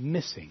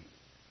missing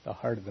the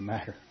heart of the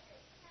matter.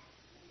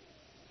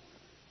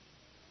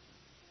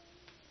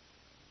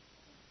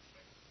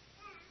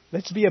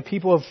 Let's be a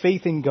people of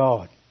faith in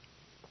God.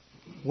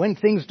 When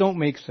things don't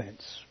make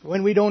sense,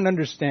 when we don't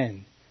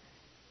understand,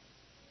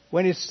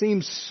 when it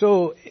seems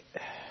so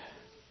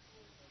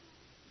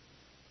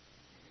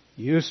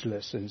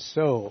useless and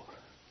so,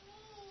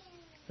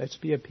 let's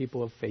be a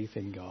people of faith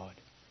in God.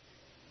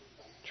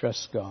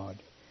 Trust God.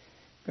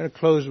 I'm going to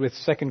close with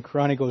 2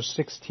 Chronicles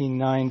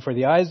 16:9. For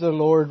the eyes of the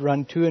Lord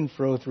run to and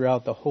fro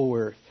throughout the whole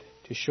earth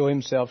to show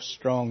Himself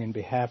strong in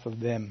behalf of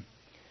them,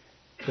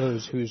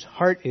 those whose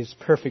heart is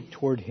perfect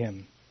toward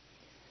Him.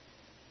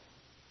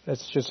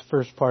 That's just the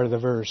first part of the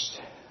verse.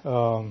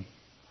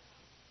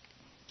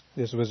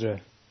 This was a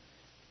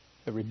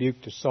the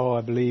rebuke to Saul,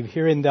 I believe,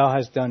 herein thou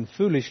hast done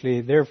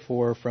foolishly,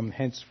 therefore from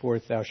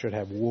henceforth thou shalt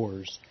have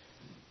wars.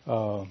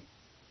 The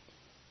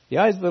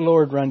eyes of the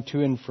Lord run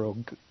to and fro.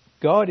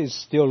 God is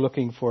still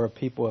looking for a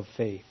people of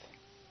faith.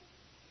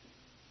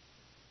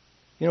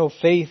 You know,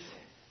 faith,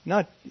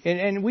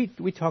 and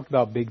we talked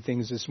about big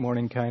things this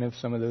morning, kind of,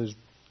 some of those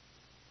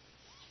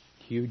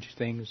huge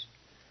things.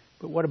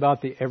 But what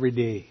about the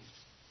everyday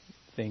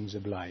things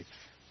of life?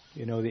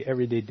 You know, the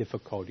everyday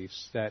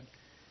difficulties, that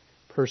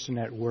person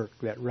at work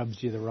that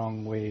rubs you the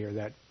wrong way, or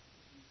that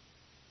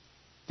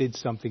did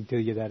something to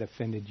you that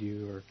offended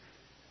you,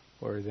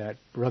 or that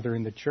brother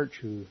in the church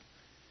who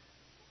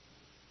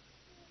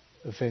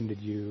offended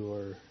you,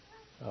 or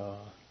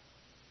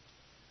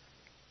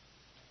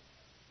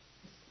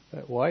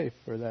that wife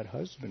or that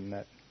husband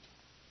that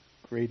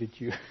grated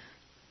you.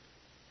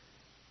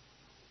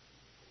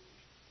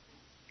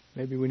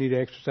 Maybe we need to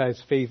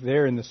exercise faith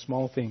there in the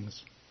small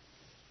things,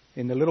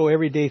 in the little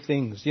everyday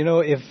things. You know,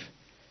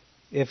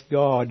 if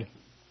God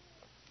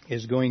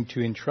is going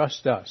to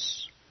entrust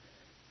us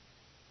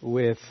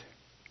with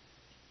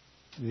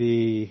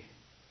the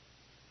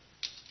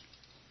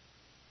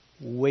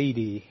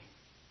weighty,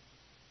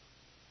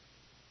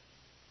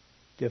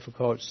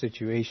 difficult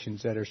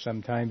situations that are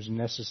sometimes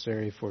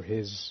necessary for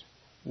His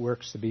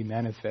works to be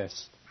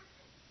manifest,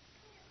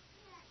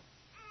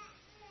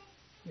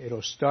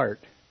 it'll start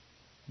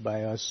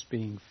by us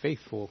being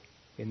faithful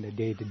in the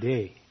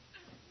day-to-day,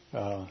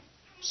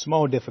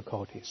 small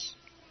difficulties.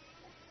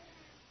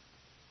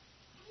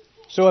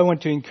 So I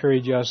want to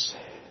encourage us,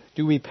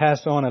 do we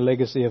pass on a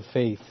legacy of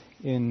faith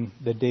in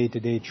the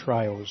day-to-day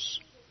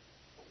trials?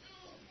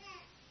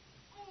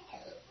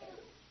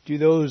 Do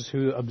those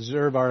who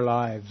observe our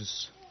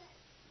lives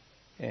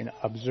and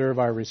observe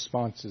our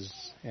responses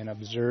and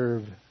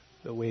observe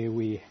the way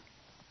we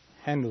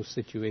handle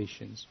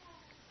situations,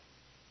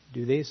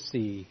 do they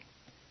see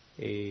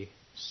a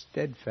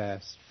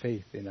steadfast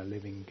faith in a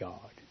living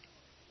God?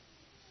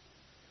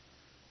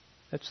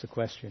 That's the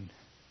question.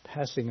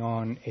 Passing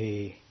on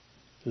a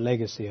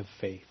legacy of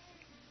faith.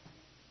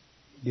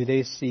 Do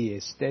they see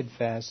a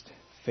steadfast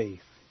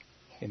faith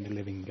in the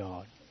living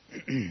God?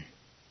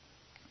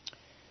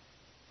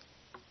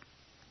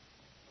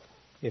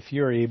 If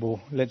you're able,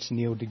 let's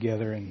kneel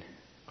together and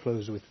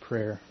close with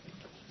prayer.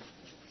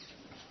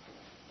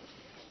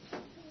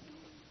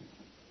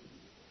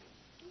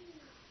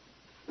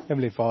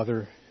 Heavenly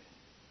Father,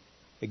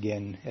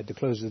 again, at the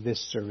close of this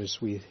service,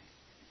 we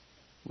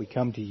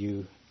come to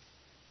you.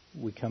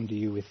 We come to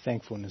you with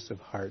thankfulness of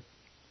heart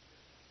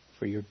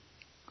for your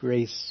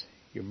grace,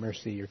 your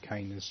mercy, your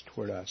kindness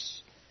toward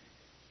us.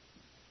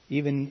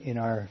 Even in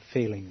our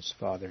failings,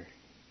 Father,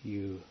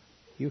 you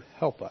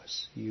help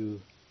us.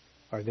 You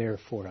are there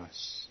for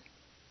us.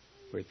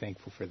 We're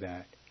thankful for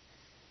that.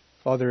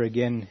 Father,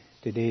 again,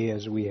 today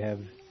as we have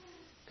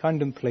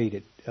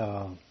contemplated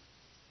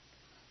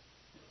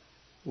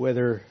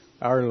whether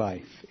our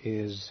life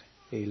is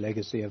a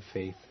legacy of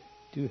faith,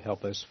 do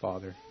help us,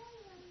 Father.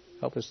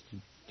 Help us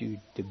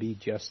to be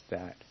just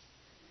that,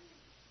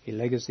 a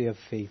legacy of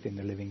faith in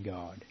the living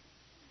God.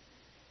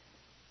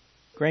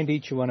 Grant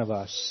each one of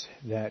us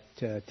that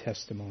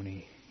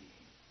testimony.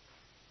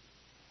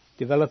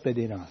 Develop it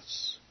in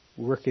us.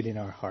 Work it in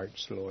our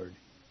hearts, Lord.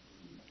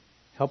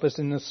 Help us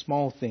in the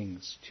small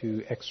things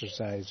to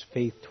exercise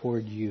faith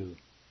toward you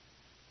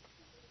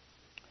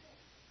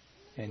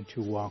and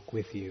to walk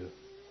with you.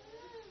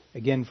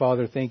 Again,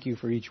 Father, thank you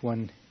for each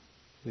one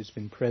who's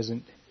been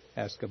present.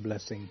 Ask a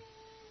blessing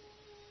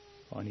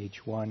on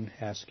each one.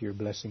 Ask your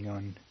blessing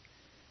on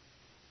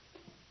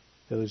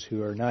those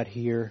who are not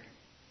here.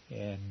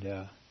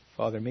 And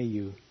Father, may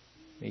you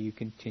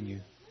continue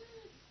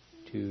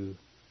to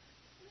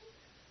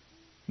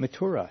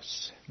mature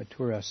us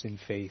in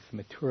faith,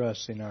 mature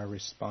us in our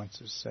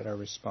responses, that our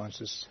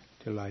responses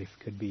to life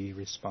could be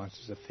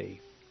responses of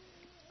faith.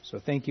 So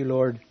thank you,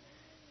 Lord.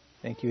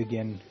 Thank you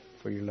again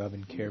for your love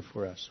and care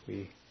for us.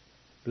 We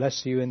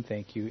bless you and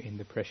thank you in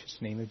the precious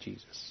name of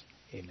Jesus.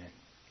 Amen.